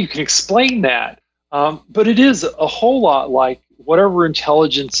there's no way you can explain that. But it is a whole lot like whatever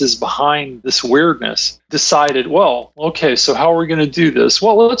intelligence is behind this weirdness decided, well, okay, so how are we going to do this?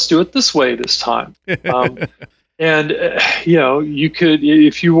 Well, let's do it this way this time. And, you could,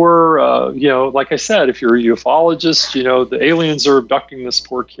 if you were, like I said, if you're a ufologist, the aliens are abducting this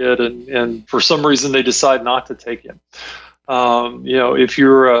poor kid and for some reason they decide not to take him. If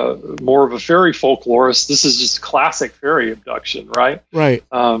you're more of a fairy folklorist, this is just classic fairy abduction, right? Right.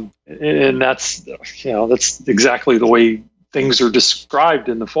 And that's exactly the way things are described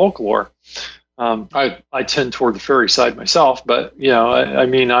in the folklore. I tend toward the fairy side myself, but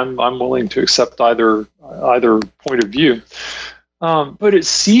I'm willing to accept either point of view. But it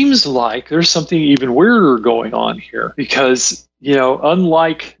seems like there's something even weirder going on here because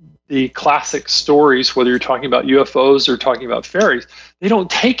unlike the classic stories, whether you're talking about UFOs or talking about fairies, they don't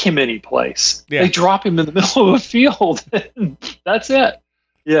take him any place. Yeah. They drop him in the middle of a field, and that's it.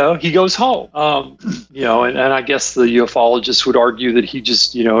 He goes home. And I guess the ufologists would argue that he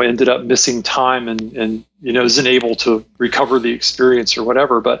just, ended up missing time and isn't able to recover the experience or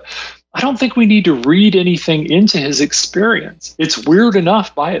whatever. But I don't think we need to read anything into his experience. It's weird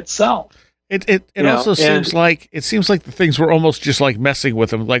enough by itself. It also seems like the things were almost just like messing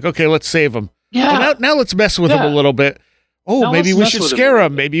with him. Like, okay, let's save him. Yeah. Now let's mess with him a little bit. Oh, now maybe we should scare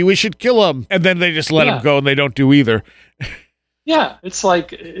him. Maybe we should kill him. And then they just let him go and they don't do either. Yeah, it's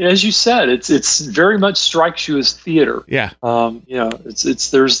like, as you said, it's very much strikes you as theater. Yeah.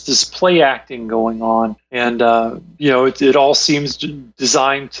 There's this play acting going on, and it all seems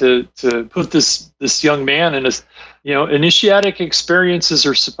designed to put this young man in Initiatic experiences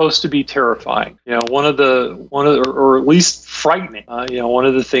are supposed to be terrifying. Or at least frightening. One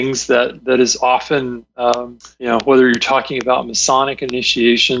of the things that is often, whether you're talking about Masonic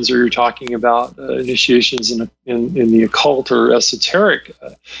initiations or you're talking about initiations in the occult or esoteric,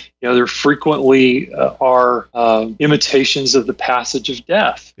 there frequently are imitations of the passage of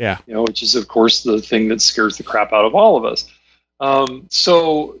death. Yeah. Which is of course the thing that scares the crap out of all of us.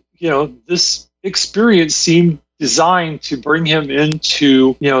 This experience seemed designed to bring him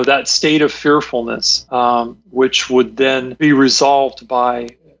into that state of fearfulness, which would then be resolved by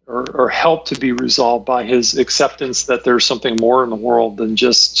or help to be resolved by his acceptance that there's something more in the world than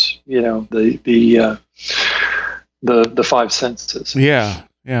just the five senses.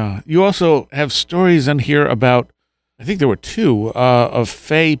 Yeah. You also have stories in here about, I think there were two, of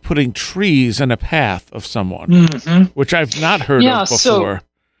Fae putting trees in a path of someone, which I've not heard of before.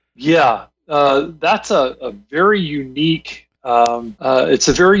 That's a very unique. It's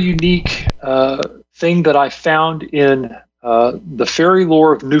a very unique thing that I found in the fairy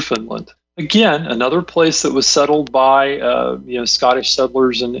lore of Newfoundland. Again, another place that was settled by Scottish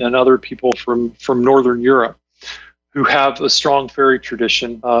settlers and other people from Northern Europe, who have a strong fairy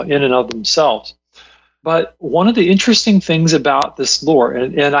tradition in and of themselves. But one of the interesting things about this lore,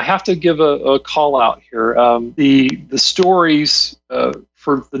 and I have to give a call out here, the stories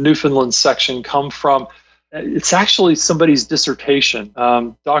for the Newfoundland section come from, it's actually somebody's dissertation.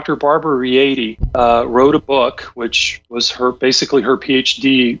 Dr. Barbara Riady wrote a book, which was basically her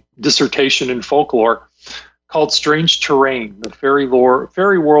PhD dissertation in folklore, called Strange Terrain, the Fairy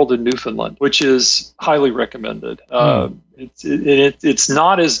World in Newfoundland, which is highly recommended. It's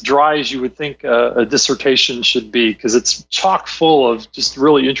not as dry as you would think a dissertation should be, because it's chock full of just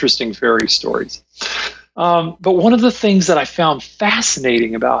really interesting fairy stories. But one of the things that I found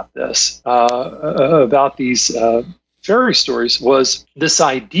fascinating about this, about these fairy stories, was this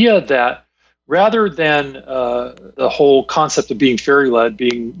idea that rather than the whole concept of being fairy-led,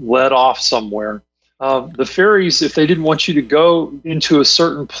 being led off somewhere, the fairies, if they didn't want you to go into a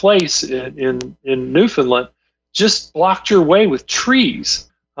certain place in Newfoundland, just blocked your way with trees.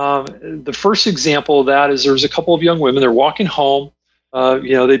 The first example of that is there's a couple of young women, they're walking home.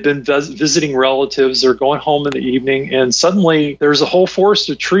 They've been visiting relatives, they're going home in the evening, and suddenly there's a whole forest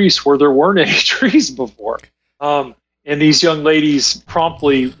of trees where there weren't any trees before. And these young ladies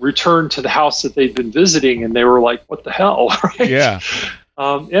promptly returned to the house that they'd been visiting, and they were like, what the hell, right? Yeah.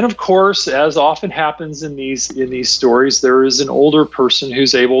 And of course, as often happens in these stories, there is an older person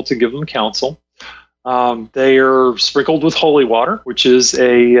who's able to give them counsel. They are sprinkled with holy water, which is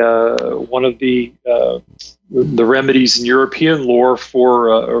one of the remedies in European lore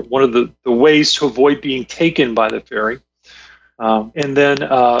for one of the ways to avoid being taken by the fairy. And then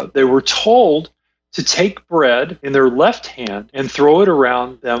they were told to take bread in their left hand and throw it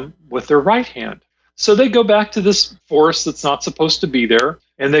around them with their right hand. So they go back to this forest that's not supposed to be there,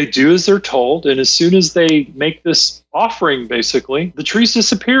 and they do as they're told. And as soon as they make this offering, basically, the trees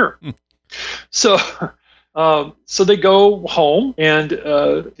disappear. So they go home, and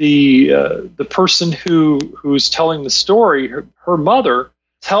the person who's telling the story, her mother,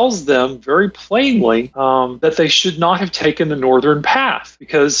 tells them very plainly that they should not have taken the northern path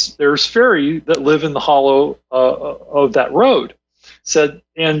because there's fairies that live in the hollow of that road. Said,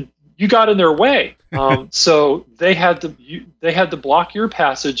 and you got in their way, so they had to block your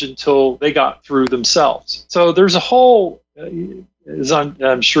passage until they got through themselves. So there's a whole, as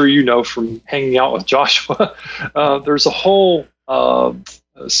I'm sure you know from hanging out with Joshua, there's a whole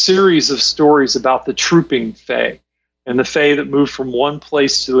series of stories about the trooping fae and the fae that move from one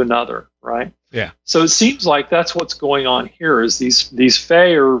place to another, right? Yeah. So it seems like that's what's going on here. Is these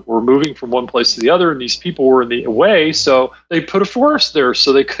fae were moving from one place to the other, and these people were in the way, so they put a forest there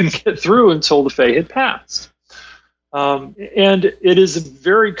so they couldn't get through until the fae had passed. And it is a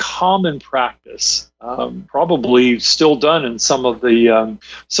very common practice, probably still done in some of the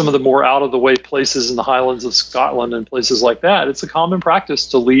more out of the way places in the Highlands of Scotland and places like that. It's a common practice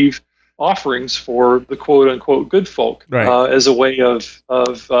to leave offerings for the quote unquote good folk, right, as a way of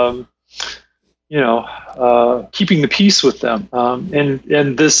keeping the peace with them.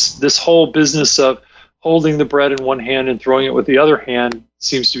 And this whole business of holding the bread in one hand and throwing it with the other hand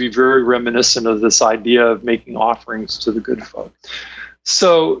seems to be very reminiscent of this idea of making offerings to the good folk.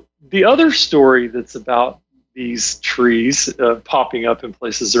 So the other story that's about these trees popping up in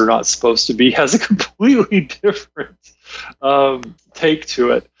places they're not supposed to be has a completely different take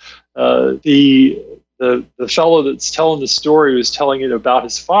to it. The fellow that's telling the story was telling it about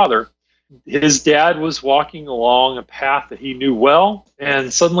his father. his dad was walking along a path that he knew well,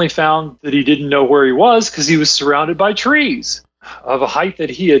 and suddenly found that he didn't know where he was because he was surrounded by trees of a height that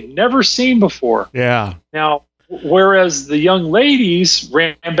he had never seen before. Yeah. Now, whereas the young ladies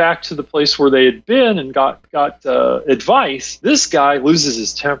ran back to the place where they had been and got advice, this guy loses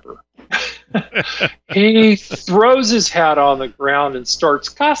his temper. He throws his hat on the ground and starts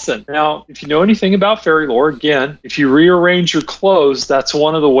cussing. Now, if you know anything about fairy lore, again, if you rearrange your clothes, that's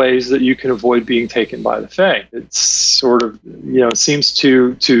one of the ways that you can avoid being taken by the Fae. It's sort of, seems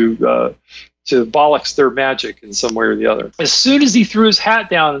to bollocks their magic in some way or the other. As soon as he threw his hat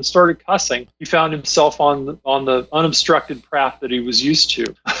down and started cussing, he found himself on the unobstructed path that he was used to.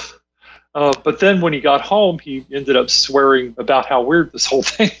 But then when he got home, he ended up swearing about how weird this whole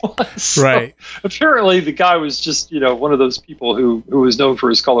thing was. Right. So apparently the guy was just, one of those people who was known for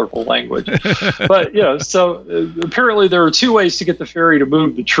his colorful language. But, so apparently there are two ways to get the fairy to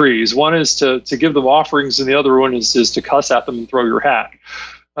move the trees. One is to give them offerings, and the other one is to cuss at them and throw your hat.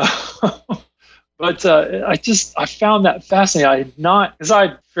 But I found that fascinating. Because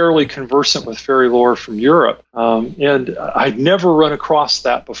I'm fairly conversant with fairy lore from Europe, and I'd never run across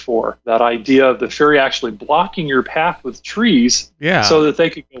that before. That idea of the fairy actually blocking your path with trees, so that they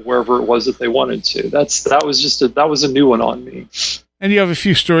could go wherever it was that they wanted to. That was a new one on me. And you have a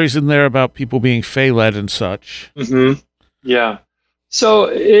few stories in there about people being Fae-led and such. Mm-hmm. Yeah. So,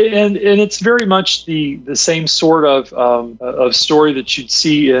 and it's very much the same sort of story that you'd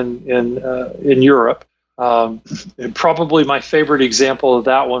see in Europe. And probably my favorite example of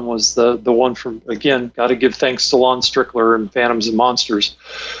that one was the one from, again, got to give thanks to Lon Strickler and Phantoms and Monsters.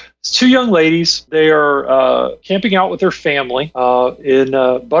 It's two young ladies. They are camping out with their family in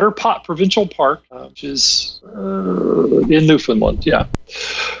Butterpot Provincial Park, which is in Newfoundland. Yeah.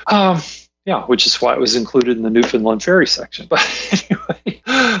 Which is why it was included in the Newfoundland Fairy section. But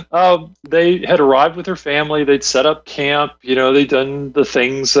anyway, they had arrived with their family. They'd set up camp. They'd done the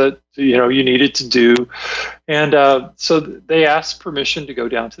things that, you needed to do. And so they asked permission to go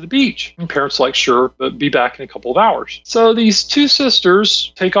down to the beach. And parents were like, sure, but be back in a couple of hours. So these two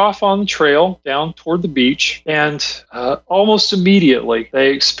sisters take off on the trail down toward the beach. And almost immediately,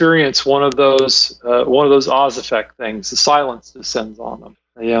 they experience one of those Oz effect things. The silence descends on them.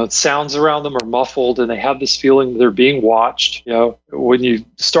 Sounds around them are muffled, and they have this feeling that they're being watched. When you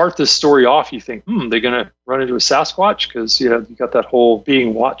start this story off, you think, they're going to run into a Sasquatch, because, you got that whole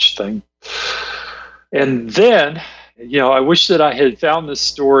being watched thing. And then, I wish that I had found this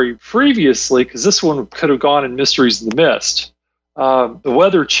story previously, because this one could have gone in Mysteries in the Mist. The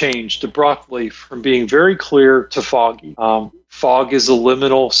weather changed abruptly from being very clear to foggy. Fog is a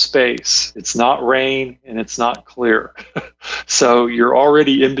liminal space. It's not rain and it's not clear. So you're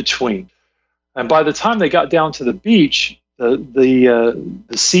already in between. And by the time they got down to the beach, the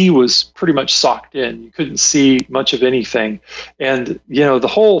sea was pretty much socked in. You couldn't see much of anything. And, the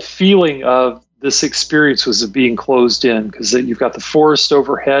whole feeling of this experience was of being closed in, because you've got the forest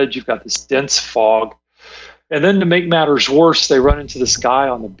overhead, you've got this dense fog. And then to make matters worse, they run into this guy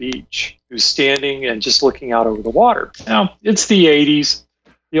on the beach who's standing and just looking out over the water. Now, it's the 80s.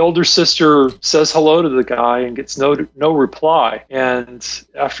 The older sister says hello to the guy and gets no reply. And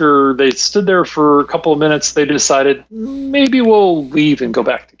after they stood there for a couple of minutes, they decided, maybe we'll leave and go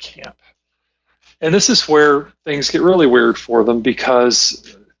back to camp. And this is where things get really weird for them,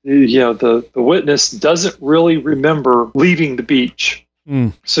 because the witness doesn't really remember leaving the beach.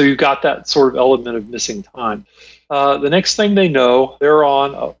 So you've got that sort of element of missing time. The next thing they know, they're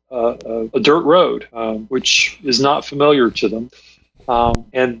on a dirt road, which is not familiar to them.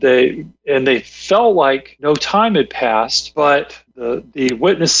 And they felt like no time had passed, but the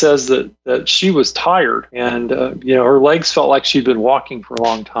witness says that she was tired, and her legs felt like she'd been walking for a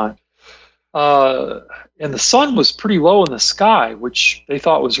long time. And the sun was pretty low in the sky, which they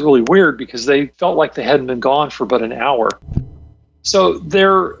thought was really weird, because they felt like they hadn't been gone for but an hour. So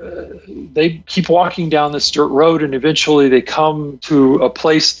they keep walking down this dirt road, and eventually they come to a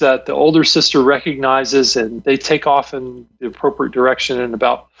place that the older sister recognizes, and they take off in the appropriate direction. And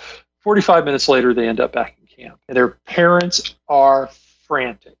about 45 minutes later, they end up back in camp. And their parents are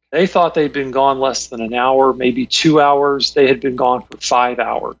frantic. They thought they'd been gone less than an hour, maybe 2 hours. They had been gone for 5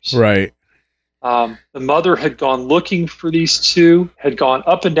 hours. Right. The mother had gone looking for these two, had gone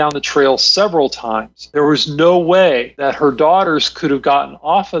up and down the trail several times. There was no way that her daughters could have gotten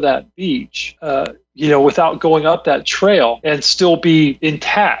off of that beach, without going up that trail and still be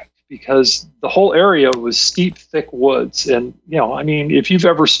intact, because the whole area was steep, thick woods. And, if you've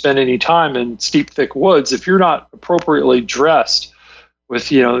ever spent any time in steep, thick woods, if you're not appropriately dressed with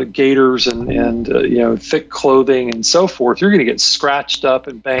gaiters and thick clothing and so forth, you're going to get scratched up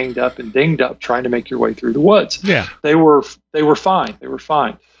and banged up and dinged up trying to make your way through the woods. Yeah, they were fine. They were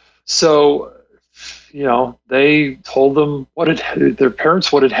fine. So, they told them their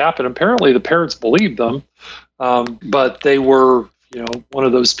parents what had happened. Apparently, the parents believed them, but they were one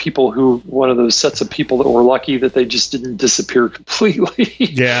of those sets of people that were lucky that they just didn't disappear completely.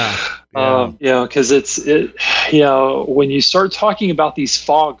 Yeah. Because when you start talking about these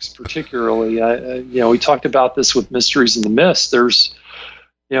fogs, particularly, we talked about this with Mysteries in the Mist. There's,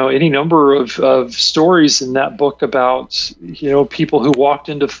 any number of stories in that book about, people who walked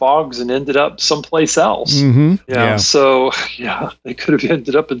into fogs and ended up someplace else. Mm-hmm. So they could have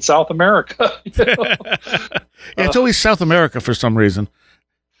ended up in South America. It's always South America for some reason.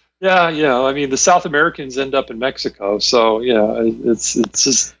 Yeah, I mean, the South Americans end up in Mexico, so it's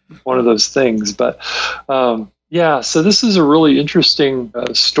just one of those things. But so this is a really interesting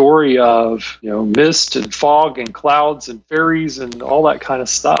story of mist and fog and clouds and fairies and all that kind of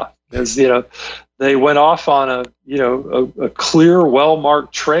stuff. As they went off on a clear,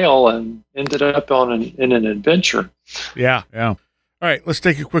 well-marked trail and ended up in an adventure. Yeah. All right, let's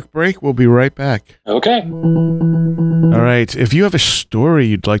take a quick break. We'll be right back. Okay. All right. If you have a story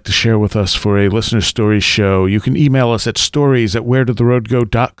you'd like to share with us for a Listener Stories show, you can email us at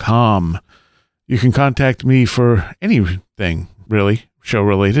stories@wheredidtheroadgo.com. You can contact me for anything, really,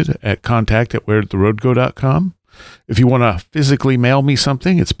 show-related, at contact@wheredidtheroadgo.com. If you want to physically mail me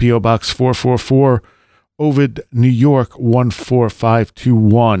something, it's P.O. Box 444, Ovid, New York,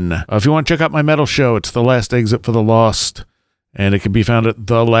 14521. If you want to check out my metal show, it's The Last Exit for the Lost, and it can be found at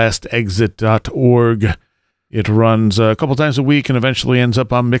thelastexit.org. It runs a couple times a week and eventually ends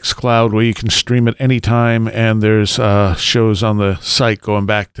up on Mixcloud, where you can stream it anytime, and there's shows on the site going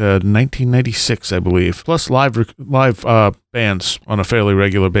back to 1996, I believe, plus live bands on a fairly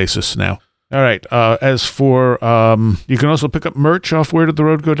regular basis now. All right, as for, you can also pick up merch off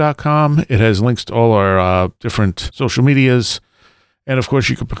wheredidtheroadgo.com. It has links to all our different social medias. And, of course,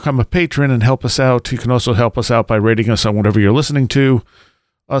 you can become a patron and help us out. You can also help us out by rating us on whatever you're listening to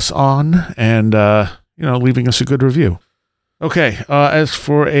us on and, leaving us a good review. Okay, as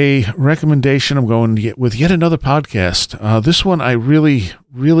for a recommendation, I'm going with yet another podcast. This one I really,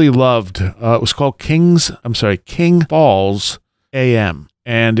 really loved. It was called King Falls AM.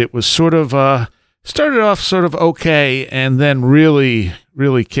 And it was sort of, started off sort of okay and then really,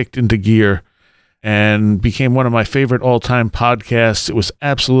 really kicked into gear and became one of my favorite all-time podcasts. It was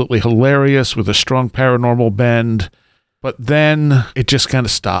absolutely hilarious with a strong paranormal bend, but then it just kind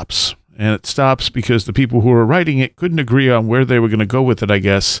of stops. And it stops because the people who were writing it couldn't agree on where they were going to go with it, I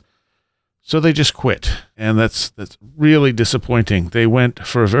guess. So they just quit. And that's really disappointing. They went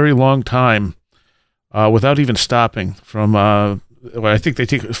for a very long time without even stopping from, I think they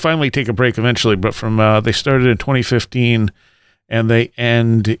finally take a break eventually, but from they started in 2015 and they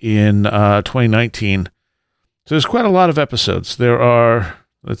end in 2019. So there's quite a lot of episodes. There are,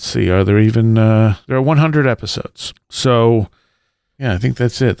 there are 100 episodes. So, yeah, I think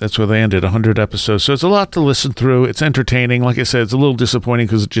that's it. That's where they ended, 100 episodes. So it's a lot to listen through. It's entertaining. Like I said, it's a little disappointing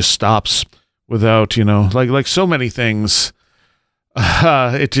because it just stops without, like so many things,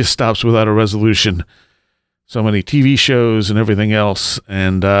 it just stops without a resolution. So many TV shows and everything else,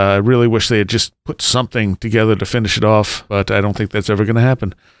 and I really wish they had just put something together to finish it off, but I don't think that's ever going to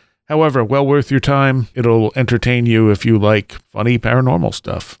happen. However, well worth your time. It'll entertain you if you like funny paranormal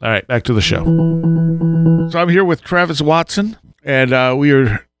stuff. All right, back to the show. So I'm here with Travis Watson, and we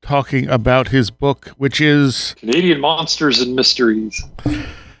are talking about his book, which is Canadian Monsters and Mysteries.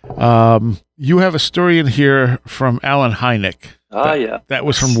 You have a story in here from Allen Hynek. Yeah. That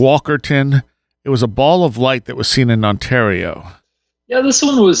was from Walkerton. It was a ball of light that was seen in Ontario. Yeah, this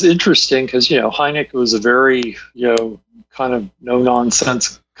one was interesting because, Hynek was a very, kind of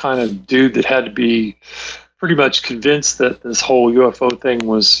no-nonsense kind of dude that had to be pretty much convinced that this whole UFO thing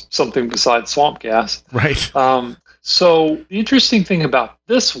was something besides swamp gas. Right. So the interesting thing about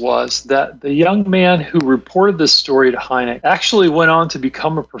this was that the young man who reported this story to Hynek actually went on to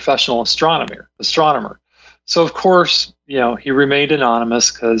become a professional astronomer. So, of course, he remained anonymous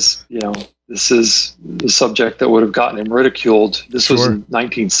because, this is the subject that would have gotten him ridiculed. This was in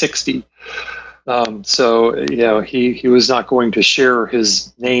 1960. He was not going to share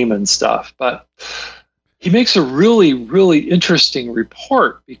his name and stuff. But he makes a really, really interesting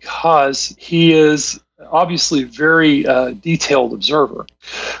report because he is obviously very detailed observer.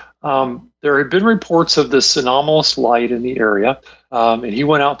 There had been reports of this anomalous light in the area, and he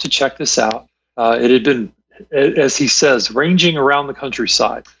went out to check this out. It had been, as he says, ranging around the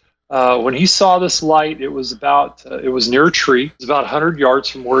countryside. When he saw this light, it was near a tree. It was about 100 yards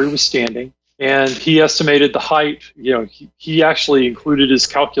from where he was standing. And he estimated the height. He actually included his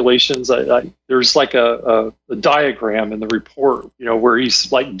calculations. There's like a diagram in the report, where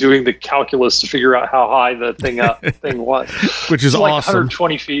he's like doing the calculus to figure out how high the thing was. Which is like awesome.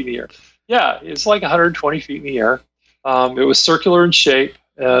 120 feet in the air. Yeah, it's like 120 feet in the air. It was circular in shape,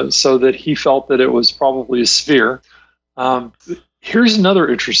 so that he felt that it was probably a sphere. Here's another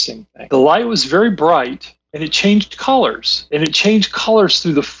interesting thing. The light was very bright, and it changed colors. And it changed colors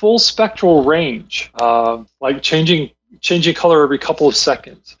through the full spectral range, like changing color every couple of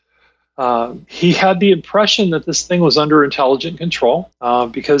seconds. He had the impression that this thing was under intelligent control,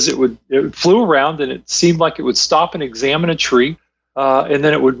 because it flew around, and it seemed like it would stop and examine a tree, and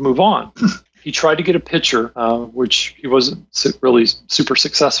then it would move on. He tried to get a picture, which he wasn't really super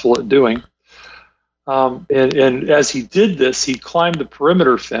successful at doing. And as he did this, he climbed the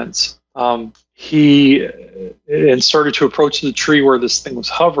perimeter fence. He started to approach the tree where this thing was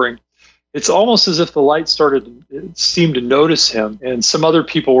hovering. It's almost as if the light seemed to notice him, and some other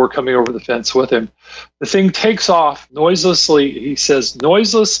people were coming over the fence with him. The thing takes off noiselessly, he says,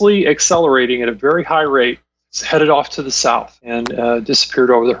 noiselessly accelerating at a very high rate. It's headed off to the south and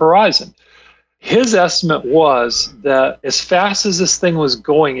disappeared over the horizon. His estimate was that as fast as this thing was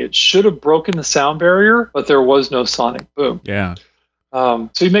going, it should have broken the sound barrier, but there was no sonic boom. Yeah. So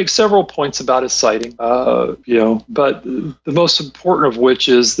he makes several points about his sighting, but the most important of which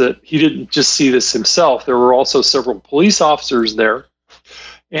is that he didn't just see this himself. There were also several police officers there.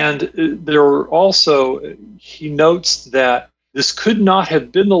 And there were also, he notes that this could not have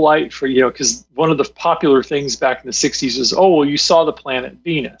been the light for, because one of the popular things back in the 60s was, you saw the planet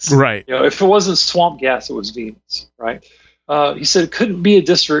Venus. Right. If it wasn't swamp gas, it was Venus, right? He said it couldn't be a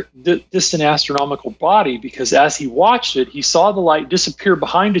distant astronomical body, because as he watched it, he saw the light disappear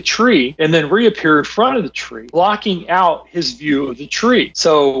behind a tree and then reappear in front of the tree, blocking out his view of the tree.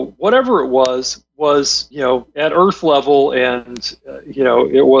 So whatever it was at Earth level, and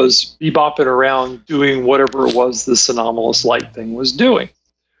it was bebopping around doing whatever it was this anomalous light thing was doing.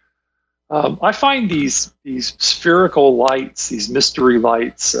 I find these spherical lights, these mystery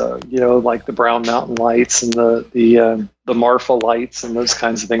lights, like the Brown Mountain lights and the Marfa lights and those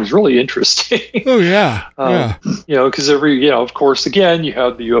kinds of things, really interesting. Oh yeah, yeah. Because of course, again, you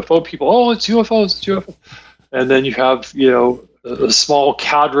have the UFO people. Oh, it's UFOs, it's UFO, and then you have a small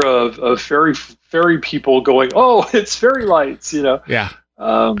cadre of fairy people going, oh, it's fairy lights. Yeah.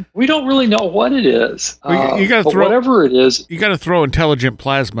 We don't really know what it is. You got to throw whatever it is. You got to throw intelligent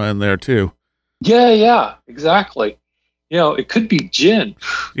plasma in there too. Yeah, exactly. It could be jinn.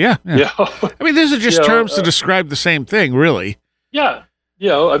 Yeah. I mean, these are just terms to describe the same thing, really. Yeah.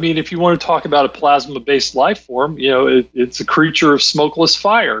 I mean, if you want to talk about a plasma-based life form, it's a creature of smokeless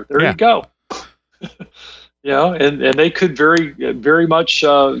fire. There you go. And they could very, very much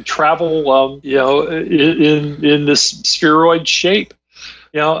travel, in this spheroid shape.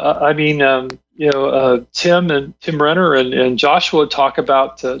 Tim Renner and Joshua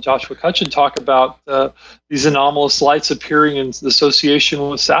Joshua Cutchin talk about these anomalous lights appearing in association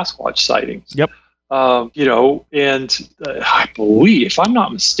with Sasquatch sightings. Yep. And I believe, if I'm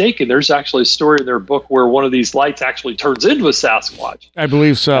not mistaken, there's actually a story in their book where one of these lights actually turns into a Sasquatch. I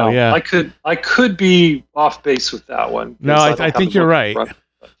believe so. Yeah. I could be off base with that one. No, I think you're right.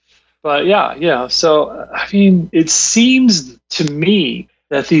 But yeah. So I mean, it seems to me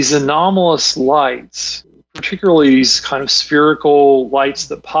that these anomalous lights, particularly these kind of spherical lights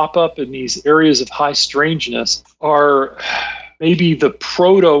that pop up in these areas of high strangeness, are maybe the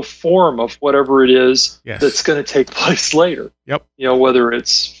proto form of whatever it is that's going to take place later. Yep. Whether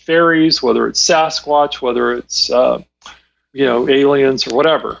it's fairies, whether it's Sasquatch, whether it's aliens or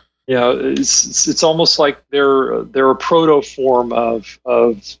whatever. It's almost like they're a proto form of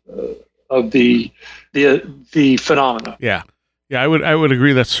the phenomena. Yeah. Yeah, I would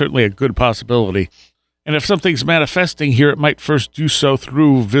agree that's certainly a good possibility. And if something's manifesting here, it might first do so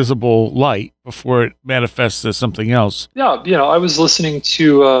through visible light before it manifests as something else. Yeah, I was listening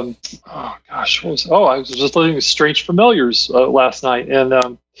to I was just listening to Strange Familiars last night,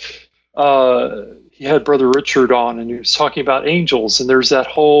 and he had Brother Richard on, and he was talking about angels, and there's that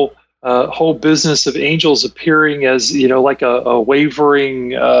whole business of angels appearing as like a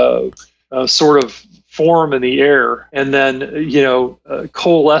wavering sort of form in the air, and then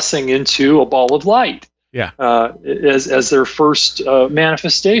coalescing into a ball of light. Yeah. As their first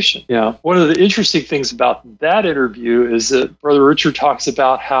manifestation. One of the interesting things about that interview is that Brother Richard talks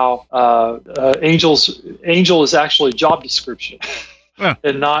about how angel is actually a job description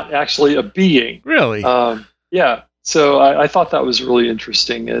and not actually a being. Really? Yeah. So I thought that was really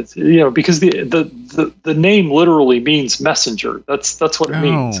interesting. It's, because the name literally means messenger. That's what it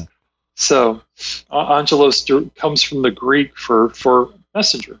means. So Angelos comes from the Greek for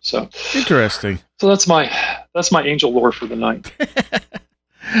messenger. So interesting. So that's my angel lore for the night.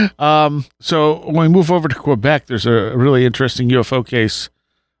 So when we move over to Quebec, there's a really interesting UFO case.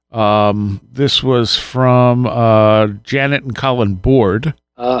 This was from Janet and Colin Board.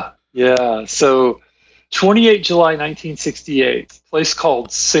 Yeah. So 28 July 1968, place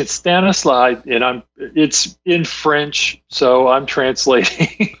called Saint Stanislas, and it's in French, so I'm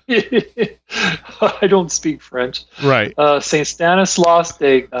translating. I don't speak French. Right. Saint Stanislas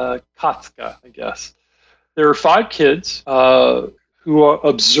de Kafka, I guess. There are 5 kids who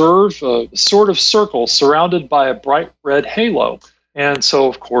observe a sort of circle surrounded by a bright red halo. And so,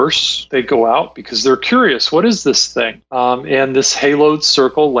 of course, they go out because they're curious. What is this thing? And this haloed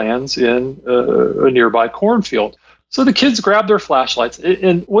circle lands in a nearby cornfield. So the kids grab their flashlights.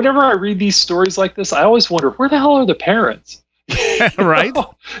 And whenever I read these stories like this, I always wonder, where the hell are the parents? Right?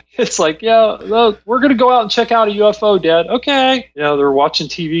 It's like, we're going to go out and check out a UFO, Dad. Okay. They're watching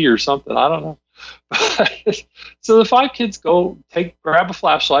TV or something. I don't know. So the 5 kids grab a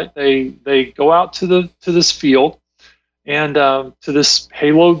flashlight. They go out to this field. And to this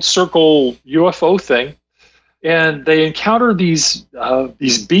haloed circle UFO thing, and they encounter these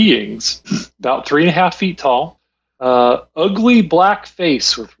beings about 3.5 feet tall, ugly black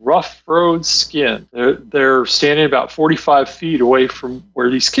face with rough furrowed skin. They're standing about 45 feet away from where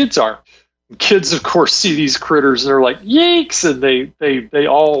these kids are. The kids, of course, see these critters and they're like, "Yikes!" And they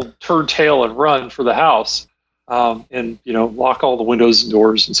all turn tail and run for the house. And lock all the windows and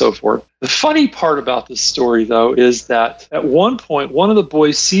doors and so forth. The funny part about this story, though, is that at one point, one of the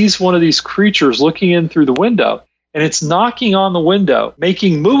boys sees one of these creatures looking in through the window, and it's knocking on the window,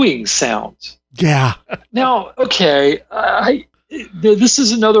 making mooing sounds. Yeah. Now, okay, this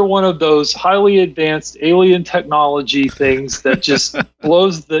is another one of those highly advanced alien technology things that just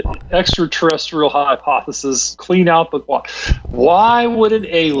blows the extraterrestrial hypothesis clean out the water. Why would an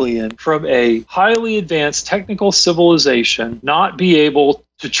alien from a highly advanced technical civilization not be able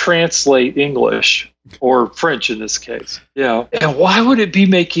to translate English or French in this case? And why would it be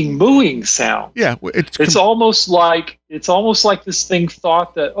making mooing sound? Yeah, it's almost like this thing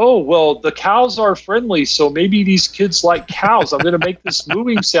thought that, oh, well, the cows are friendly, so maybe these kids like cows. I'm going to make this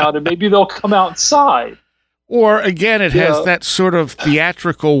mooing sound, and maybe they'll come outside. Or again, it has that sort of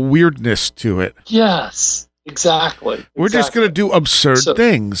theatrical weirdness to it. Yes, exactly. We're just going to do absurd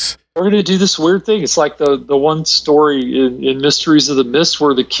things. We're going to do this weird thing. It's like the one story in Mysteries of the Mist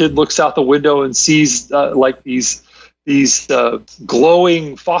where the kid looks out the window and sees like these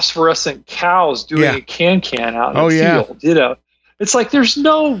glowing phosphorescent cows doing a can out in the field. It's like there's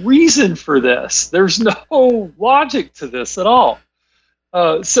no reason for this. There's no logic to this at all.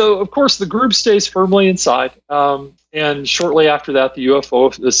 So of course the group stays firmly inside, and shortly after that the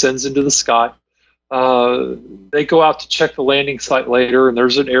UFO ascends into the sky. They go out to check the landing site later, and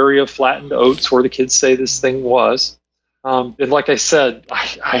there's an area of flattened oats where the kids say this thing was. And like I said,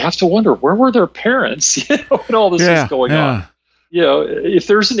 I have to wonder, where were their parents when all this was going on? If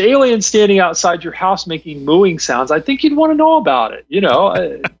there's an alien standing outside your house making mooing sounds, I think you'd want to know about it,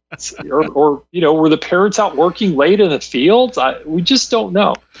 or were the parents out working late in the fields? We just don't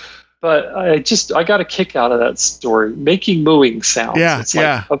know. But I got a kick out of that story, making mooing sounds.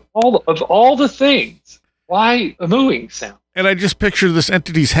 Like, of all the things, why a mooing sound? And I just picture this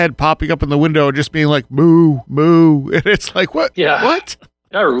entity's head popping up in the window and just being like, moo, moo. And it's like, what? Yeah. What?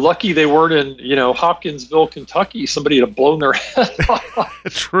 Yeah, lucky they weren't in, Hopkinsville, Kentucky. Somebody had blown their head off.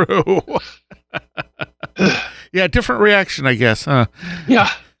 True. Yeah, different reaction, I guess, huh?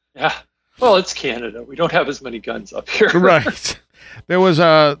 Yeah. Well, it's Canada. We don't have as many guns up here. Right. There was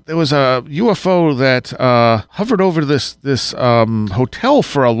a UFO that hovered over this hotel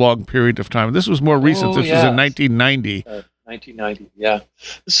for a long period of time. This was more recent. This was in 1990. 1990, yeah.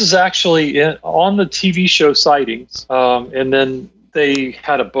 This is actually on the TV show Sightings, and then they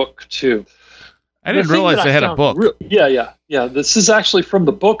had a book too. I didn't realize they had a book. Yeah. This is actually from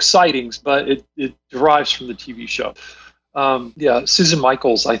the book Sightings, but it derives from the TV show. Susan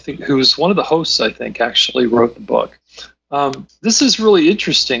Michaels, I think, who was one of the hosts, I think, actually wrote the book. This is really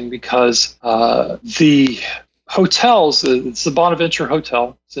interesting because the hotels, it's the Bonaventure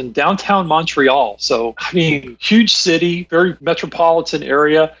Hotel. It's in downtown Montreal. So, I mean, huge city, very metropolitan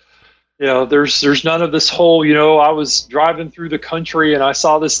area. There's none of this whole, I was driving through the country and I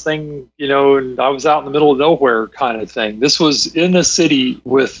saw this thing, and I was out in the middle of nowhere kind of thing. This was in the city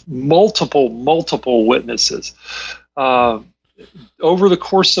with multiple witnesses. over the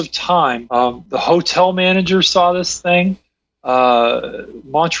course of time, the hotel manager saw this thing.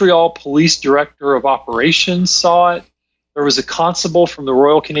 Montreal Police Director of Operations saw it. There was a constable from the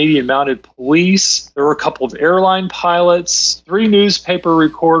Royal Canadian Mounted Police. There were a couple of airline pilots, 3 newspaper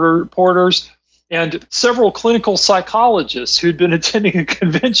reporters, and several clinical psychologists who'd been attending a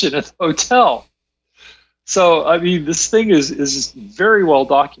convention at the hotel. So, I mean, this thing is very well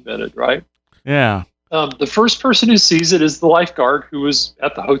documented, right? Yeah. The first person who sees it is the lifeguard who was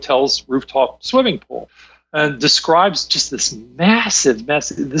at the hotel's rooftop swimming pool, and describes just this massive.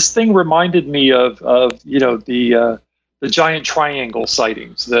 This thing reminded me of the giant triangle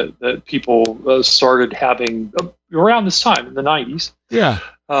sightings that people started having around this time in the 90s. Yeah.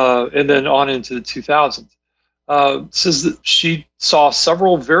 And then on into the 2000s. Says that she saw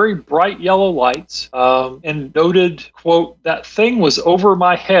several very bright yellow lights and noted, quote, that thing was over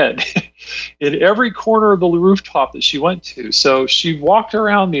my head in every corner of the rooftop that she went to. So she walked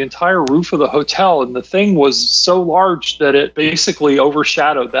around the entire roof of the hotel, and the thing was so large that it basically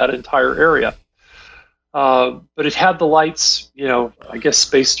overshadowed that entire area. But it had the lights, I guess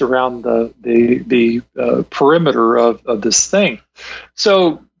spaced around the perimeter of this thing.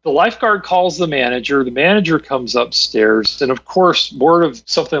 So the lifeguard calls the manager comes upstairs, and of course, word of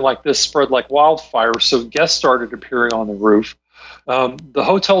something like this spread like wildfire, so guests started appearing on the roof. The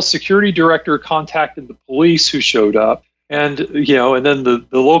hotel security director contacted the police, who showed up, and then the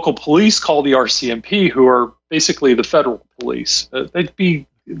local police called the RCMP, who are basically the federal police. The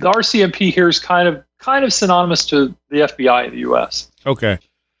RCMP here is kind of synonymous to the FBI in the U.S. Okay.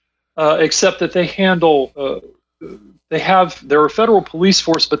 Except that they handle... They're a federal police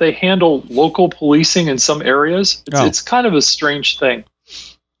force, but they handle local policing in some areas. It's kind of a strange thing.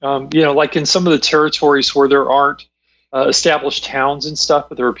 Like in some of the territories where there aren't established towns and stuff,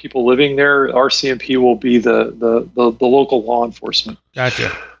 but there are people living there, RCMP will be the local law enforcement.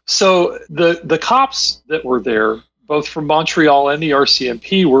 Gotcha. So the cops that were there, both from Montreal and the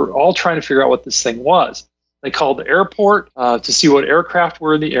RCMP, were all trying to figure out what this thing was. They called the airport to see what aircraft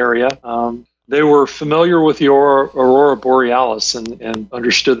were in the area. They were familiar with the Aurora Borealis and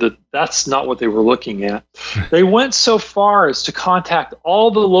understood that that's not what they were looking at. They went so far as to contact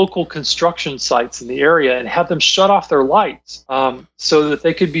all the local construction sites in the area and have them shut off their lights so that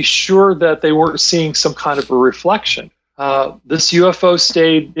they could be sure that they weren't seeing some kind of a reflection. This UFO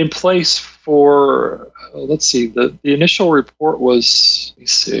stayed in place for, let's see, the initial report was,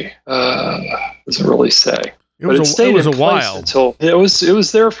 doesn't really say. It was a while until it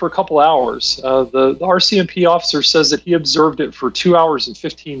was there for a couple hours. The RCMP officer says that he observed it for 2 hours and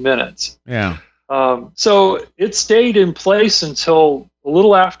 15 minutes. Yeah. So it stayed in place until a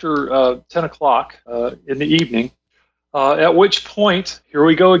little after 10 o'clock in the evening, at which point, here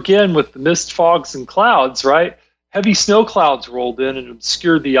we go again with the mist, fogs, and clouds, right? Heavy snow clouds rolled in and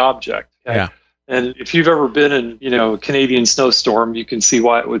obscured the object. Okay? Yeah. And if you've ever been in, a Canadian snowstorm, you can see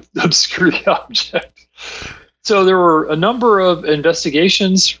why it would obscure the object. So there were a number of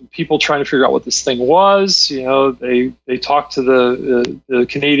investigations, people trying to figure out what this thing was. They talked to the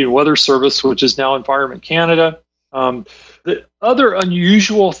Canadian Weather Service, which is now Environment Canada. The other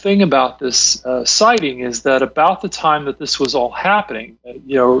unusual thing about this sighting is that about the time that this was all happening,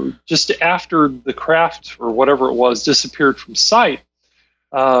 just after the craft or whatever it was disappeared from sight,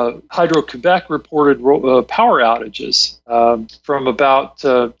 Hydro-Quebec reported power outages from about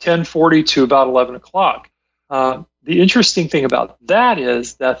 10:40 to about 11 o'clock. The interesting thing about that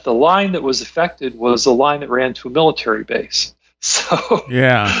is that the line that was affected was a line that ran to a military base. So,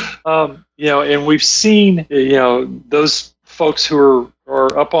 yeah, and we've seen, those folks who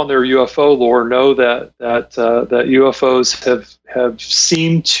are up on their UFO lore know that UFOs have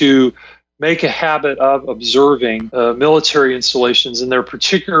seemed to make a habit of observing military installations, and they're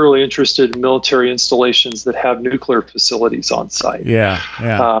particularly interested in military installations that have nuclear facilities on site.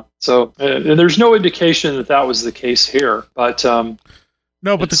 Yeah. So, and there's no indication that was the case here, but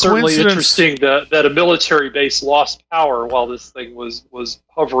no, but it's the certainly coincidence interesting that a military base lost power while this thing was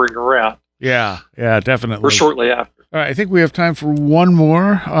hovering around. Yeah, definitely. Or shortly after. All right, I think we have time for one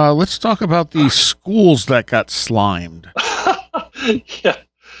more. Let's talk about the schools that got slimed. Yeah.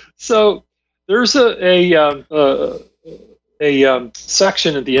 So there's a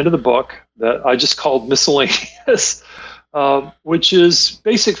section at the end of the book that I just called miscellaneous, which is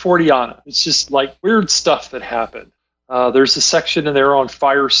basic Forteana. It's just like weird stuff that happened. There's a section in there on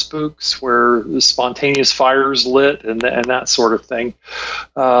fire spooks where the spontaneous fires lit and that sort of thing.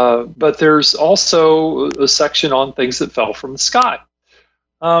 But there's also a section on things that fell from the sky.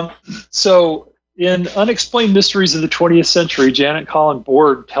 So in Unexplained Mysteries of the 20th Century, Janet Colin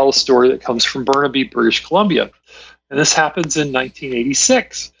Board tells a story that comes from Burnaby, British Columbia. And this happens in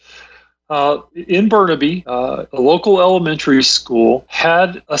 1986. In Burnaby, a local elementary school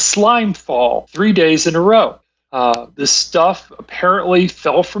had a slime fall 3 days in a row. This stuff apparently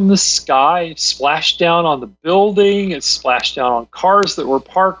fell from the sky, splashed down on the building, it splashed down on cars that were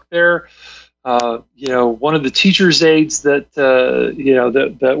parked there. One of the teacher's aides that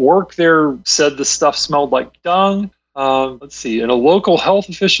worked there said the stuff smelled like dung. Let's see. And a local health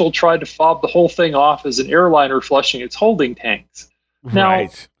official tried to fob the whole thing off as an airliner flushing its holding tanks. Now,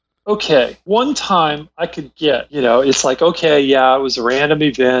 Right. okay, one time I could get, it's like, okay, yeah, it was a random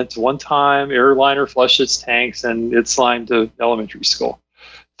event. One time airliner flushed its tanks and it slimed to elementary school.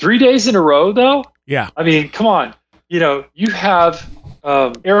 3 days in a row, though? Yeah. I mean, come on. You have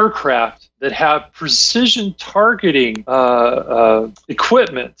aircraft that have precision targeting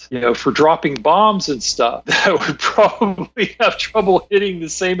equipment, for dropping bombs and stuff that would probably have trouble hitting the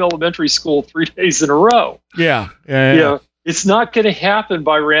same elementary school 3 days in a row. Yeah. Yeah. It's not going to happen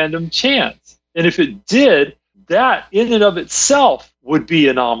by random chance. And if it did, that in and of itself would be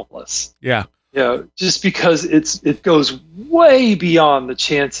anomalous. Yeah. Just because it goes way beyond the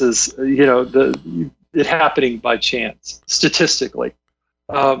chances, it happening by chance statistically.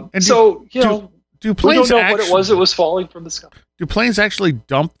 Do we don't planes know what it was that was falling from the sky. Do planes actually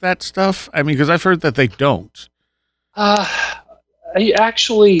dump that stuff? I mean, because I've heard that they don't. I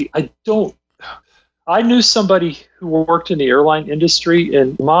don't. I knew somebody who worked in the airline industry,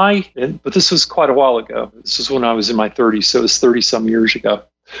 but this was quite a while ago. This was when I was in my 30s, so it was 30-some years ago.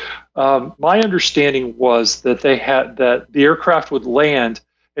 My understanding was that the aircraft would land,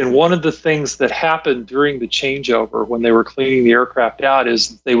 and one of the things that happened during the changeover when they were cleaning the aircraft out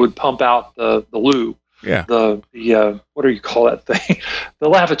is they would pump out the loo. Yeah. The what do you call that thing? The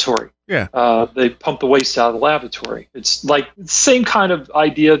lavatory. Yeah. They pump the waste out of the lavatory. It's like the same kind of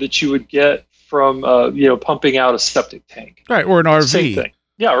idea that you would get from pumping out a septic tank. Right, or an RV. Same thing.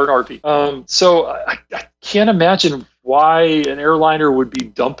 Yeah, or an RV. So I can't imagine why an airliner would be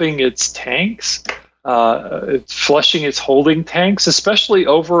dumping its tanks, flushing its holding tanks, especially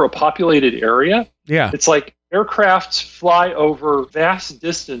over a populated area. Yeah. It's like aircraft fly over vast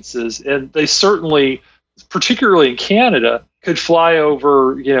distances, and they certainly, particularly in Canada, could fly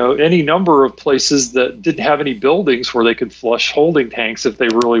over, any number of places that didn't have any buildings where they could flush holding tanks if they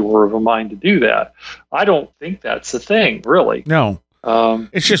really were of a mind to do that. I don't think that's a thing, really. No.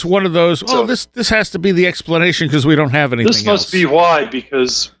 It's just one of those, this has to be the explanation because we don't have anything This must else. be why,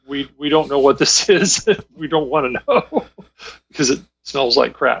 because we don't know what this is. We don't want to know because it smells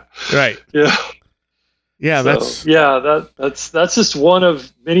like crap. Right. Yeah. Yeah, that's just one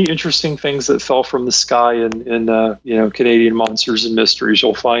of many interesting things that fell from the sky in Canadian Monsters and Mysteries.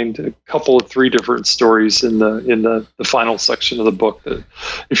 You'll find a couple of 3 different stories in the final section of the book that,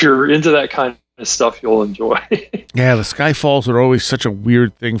 if you're into that kind of stuff, you'll enjoy. Yeah, the sky falls are always such a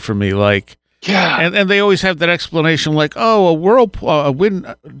weird thing for me. Like, yeah, and they always have that explanation, like, oh, a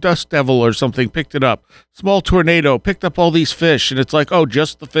wind dust devil or something picked it up. Small tornado picked up all these fish, and it's like, oh,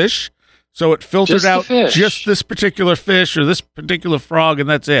 just the fish. So it filtered out just this particular fish or this particular frog, and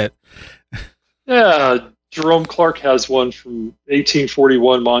that's it. Yeah, Jerome Clark has one from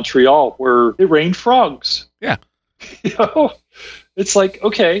 1841 Montreal where it rained frogs. Yeah. It's like,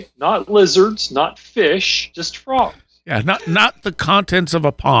 okay, not lizards, not fish, just frogs. Yeah, not the contents of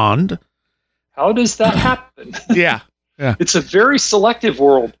a pond. How does that happen? Yeah. It's a very selective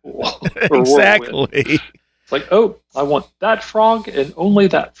whirlpool. Exactly. Whirlwind. It's like, oh, I want that frog and only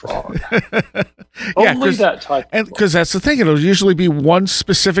that frog. Only that type. And because that's the thing, it'll usually be one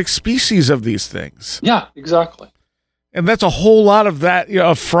specific species of these things. Yeah, exactly. And that's a whole lot of that,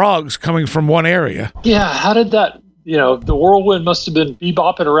 of frogs coming from one area. Yeah, how did that? The whirlwind must have been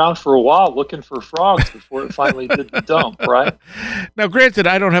bebopping around for a while looking for frogs before it finally did the dump, right? Now, granted,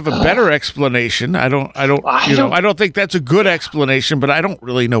 I don't have a better explanation. I don't think that's a good explanation, but I don't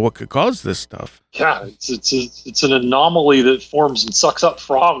really know what could cause this stuff. Yeah, it's an anomaly that forms and sucks up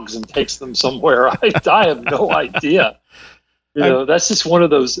frogs and takes them somewhere. I have no idea. That's just one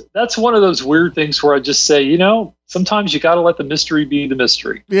of those. That's one of those weird things where I just say, sometimes you got to let the mystery be the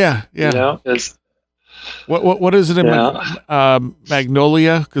mystery. Yeah. What is it in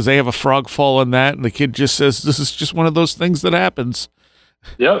Magnolia? Because they have a frog fall in that, and the kid just says, "This is just one of those things that happens."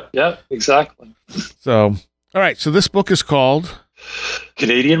 Yep, exactly. So, all right. So this book is called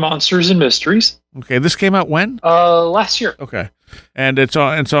Canadian Monsters and Mysteries. Okay, this came out when? Last year. Okay, and it's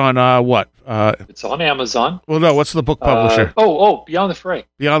on what? It's on Amazon. Well, no. What's the book publisher? Beyond the Fray.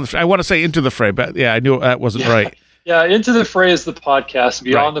 Beyond the Fray. I want to say Into the Fray, but yeah, I knew that wasn't right. Yeah, Into the Fray is the podcast.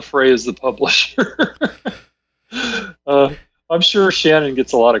 Beyond the Fray is the publisher. I'm sure Shannon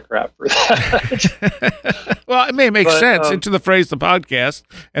gets a lot of crap for that. Well, it may make sense into the phrase, the podcast,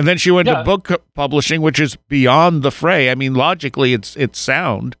 and then she went to book publishing, which is beyond the fray. I mean, logically, it's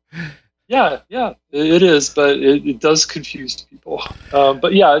sound. Yeah, it is, but it does confuse people.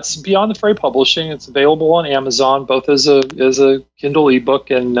 But yeah, it's Beyond the Fray Publishing. It's available on Amazon, both as a Kindle ebook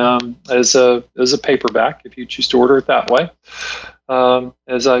and as a paperback, if you choose to order it that way.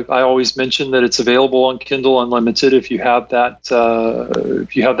 As I always mention, that it's available on Kindle Unlimited if you have that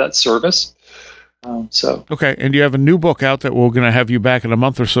service. Okay, and you have a new book out that we're going to have you back in a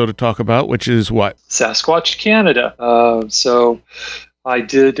month or so to talk about, which is what? Sasquatch Canada. I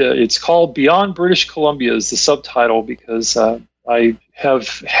did. It's called Beyond British Columbia is the subtitle, because I have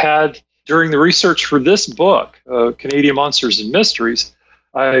had, during the research for this book, Canadian Monsters and Mysteries,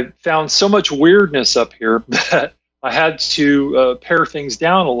 I found so much weirdness up here that I had to pare things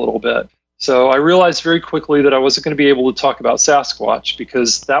down a little bit. So I realized very quickly that I wasn't going to be able to talk about Sasquatch,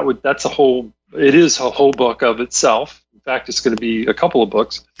 because it is a whole book of itself. In fact, it's going to be a couple of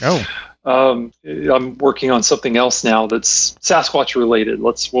books. Oh. I'm working on something else now that's Sasquatch related.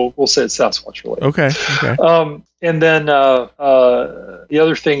 We'll say it's Sasquatch related. Okay. And then the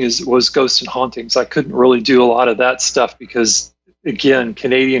other thing was Ghosts and Hauntings. I couldn't really do a lot of that stuff because, again,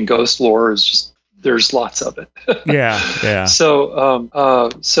 Canadian ghost lore is just, there's lots of it. Yeah. So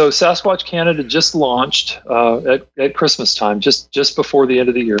Sasquatch Canada just launched at Christmas time, just before the end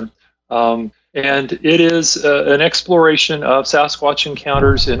of the year. And it is an exploration of Sasquatch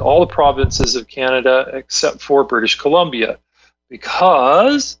encounters in all the provinces of Canada except for British Columbia,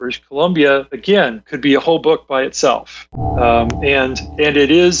 because British Columbia, again, could be a whole book by itself. And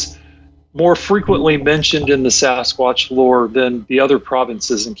it is more frequently mentioned in the Sasquatch lore than the other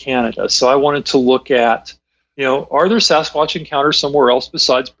provinces in Canada. So I wanted to look at, are there Sasquatch encounters somewhere else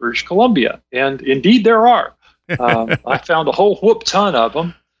besides British Columbia? And indeed there are. I found a whole whoop ton of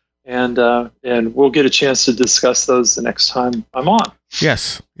them. And we'll get a chance to discuss those the next time I'm on.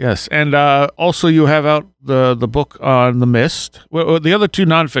 Yes. And also you have out the book on the Mist. Well, the other two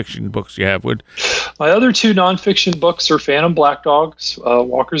nonfiction books you have would... My other two nonfiction books are Phantom Black Dogs,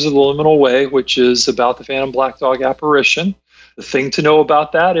 Walkers of the Liminal Way, which is about the Phantom Black Dog apparition. The thing to know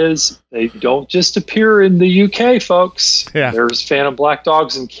about that is they don't just appear in the UK, folks. Yeah. There's Phantom Black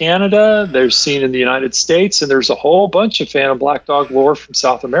Dogs in Canada, they're seen in the United States, and there's a whole bunch of Phantom Black Dog lore from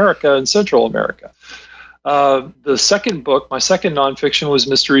South America and Central America. The second book, my second nonfiction, was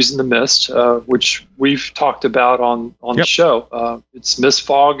Mysteries in the Mist, which we've talked about on the show. It's Mist,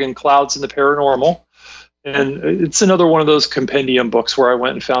 Fog, and Clouds in the Paranormal. And it's another one of those compendium books where I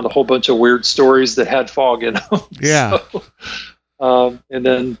went and found a whole bunch of weird stories that had fog in them. Yeah. And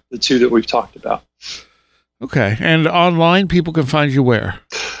then the two that we've talked about. Okay. And online, people can find you where?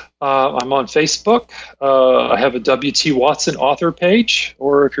 I'm on Facebook. I have a W.T. Watson author page,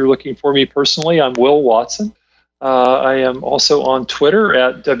 or if you're looking for me personally, I'm Will Watson. I am also on Twitter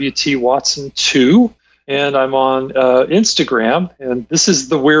at W.T. Watson2. And I'm on Instagram, and this is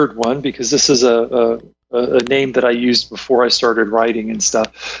the weird one because this is a name that I used before I started writing and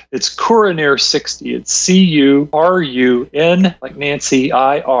stuff. It's Curunir60. It's CURUN, like Nancy,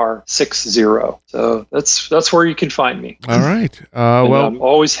 IR 60. So that's where you can find me. All right. I'm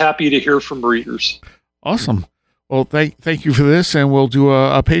always happy to hear from readers. Awesome. Well, thank you for this, and we'll do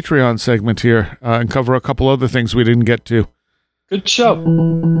a Patreon segment here and cover a couple other things we didn't get to. Good show.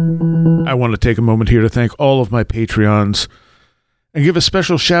 I want to take a moment here to thank all of my Patreons and give a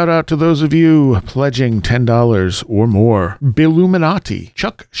special shout out to those of you pledging $10 or more. Billuminati,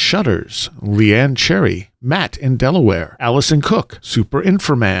 Chuck Shutters, Leanne Cherry, Matt in Delaware, Allison Cook, Super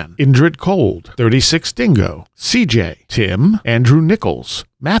Inframan, Indrid Cold, 36 Dingo, CJ, Tim, Andrew Nichols,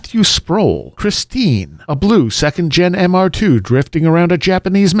 Matthew Sproul, Christine, a blue 2nd Gen MR2 drifting around a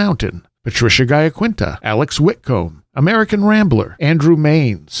Japanese mountain, Patricia Giaquinta, Alex Whitcomb, American Rambler, Andrew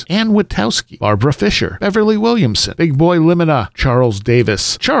Maines, Ann Witkowski, Barbara Fisher, Beverly Williamson, Big Boy Limina, Charles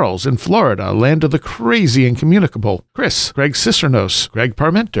Davis, Charles in Florida, land of the crazy and communicable, Chris, Greg Cicernos, Greg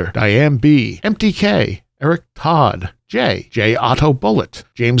Parmenter, Diane B., MTK, Eric Todd, J. Otto Bullitt,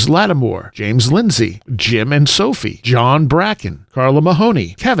 James Lattimore, James Lindsay, Jim and Sophie, John Bracken, Carla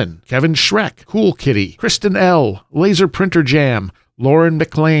Mahoney, Kevin Schreck, Cool Kitty, Kristen L., Laser Printer Jam, Lauren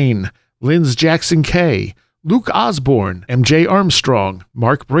McLean, Linz Jackson K., Luke Osborne, MJ Armstrong,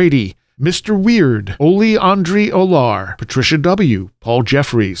 Mark Brady, Mr. Weird, Oli Andre Olar, Patricia W., Paul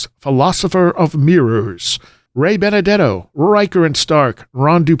Jeffries, Philosopher of Mirrors, Ray Benedetto, Riker and Stark,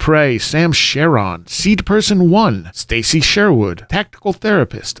 Ron Dupre, Sam Sharon, Seed Person 1, Stacy Sherwood, Tactical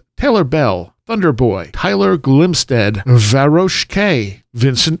Therapist, Taylor Bell, Thunderboy, Tyler Glimstead, Varosh K.,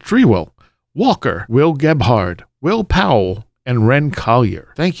 Vincent Trewell, Walker, Will Gebhard, Will Powell, and Ren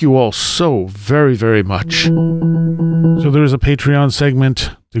Collier. Thank you all so very, very much. So there is a Patreon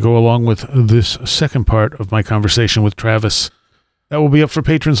segment to go along with this second part of my conversation with Travis. That will be up for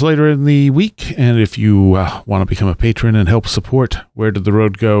patrons later in the week, and if you want to become a patron and help support Where Did the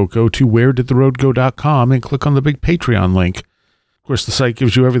Road Go, go to wheredidtheroadgo.com and click on the big Patreon link. Of course, the site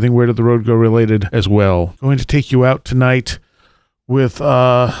gives you everything Where Did the Road Go related as well. Going to take you out tonight with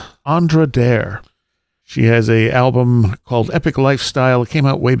Andra Dare. She has an album called Epic Lifestyle. It came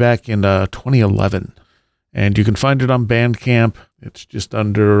out way back in 2011, and you can find it on Bandcamp. It's just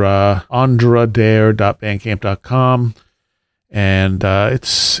under andradare.bandcamp.com. And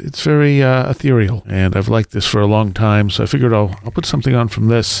it's very ethereal, and I've liked this for a long time, so I figured I'll put something on from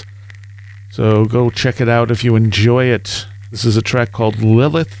this. So go check it out if you enjoy it. This is a track called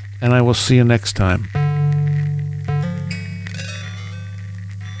Lilith, and I will see you next time.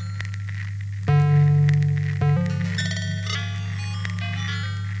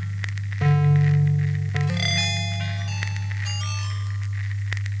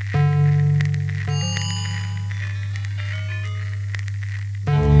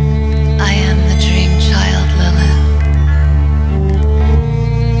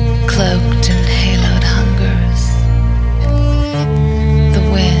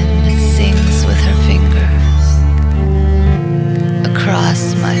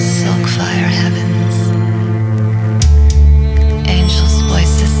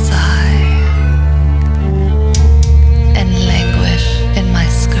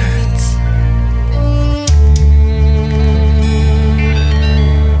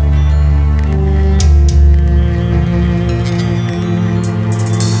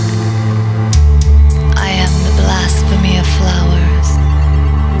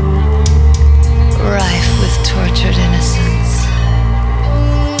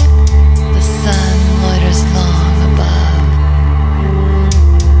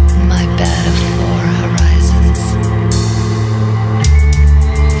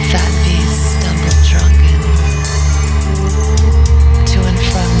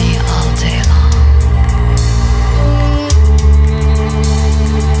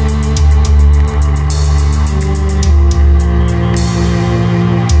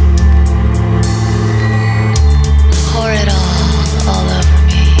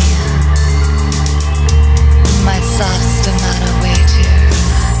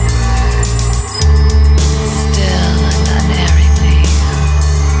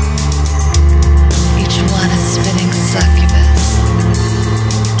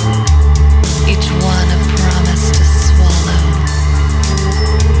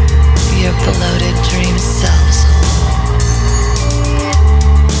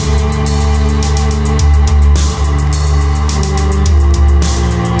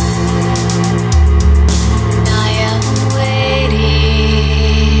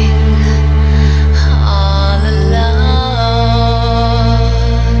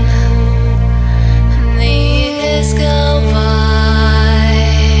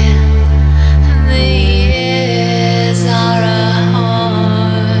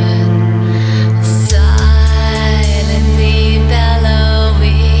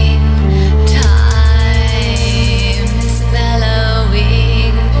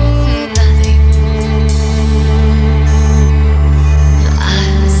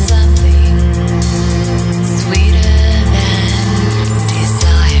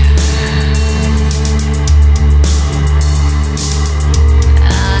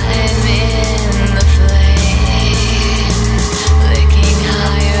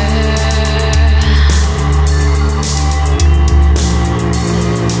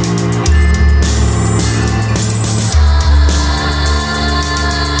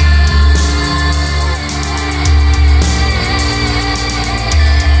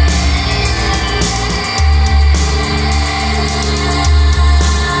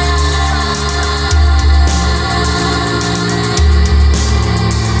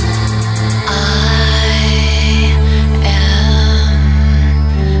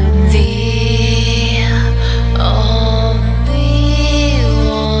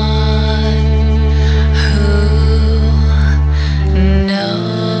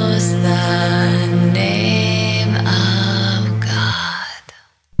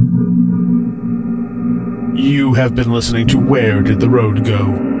 You have been listening to Where Did the Road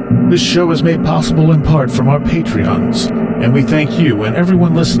Go? This show is made possible in part from our Patreons, and we thank you and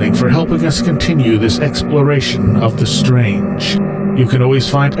everyone listening for helping us continue this exploration of the strange. You can always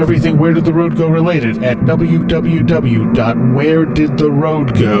find everything Where Did the Road Go related at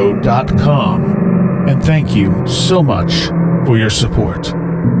www.wheredidtheroadgo.com. And thank you so much for your support.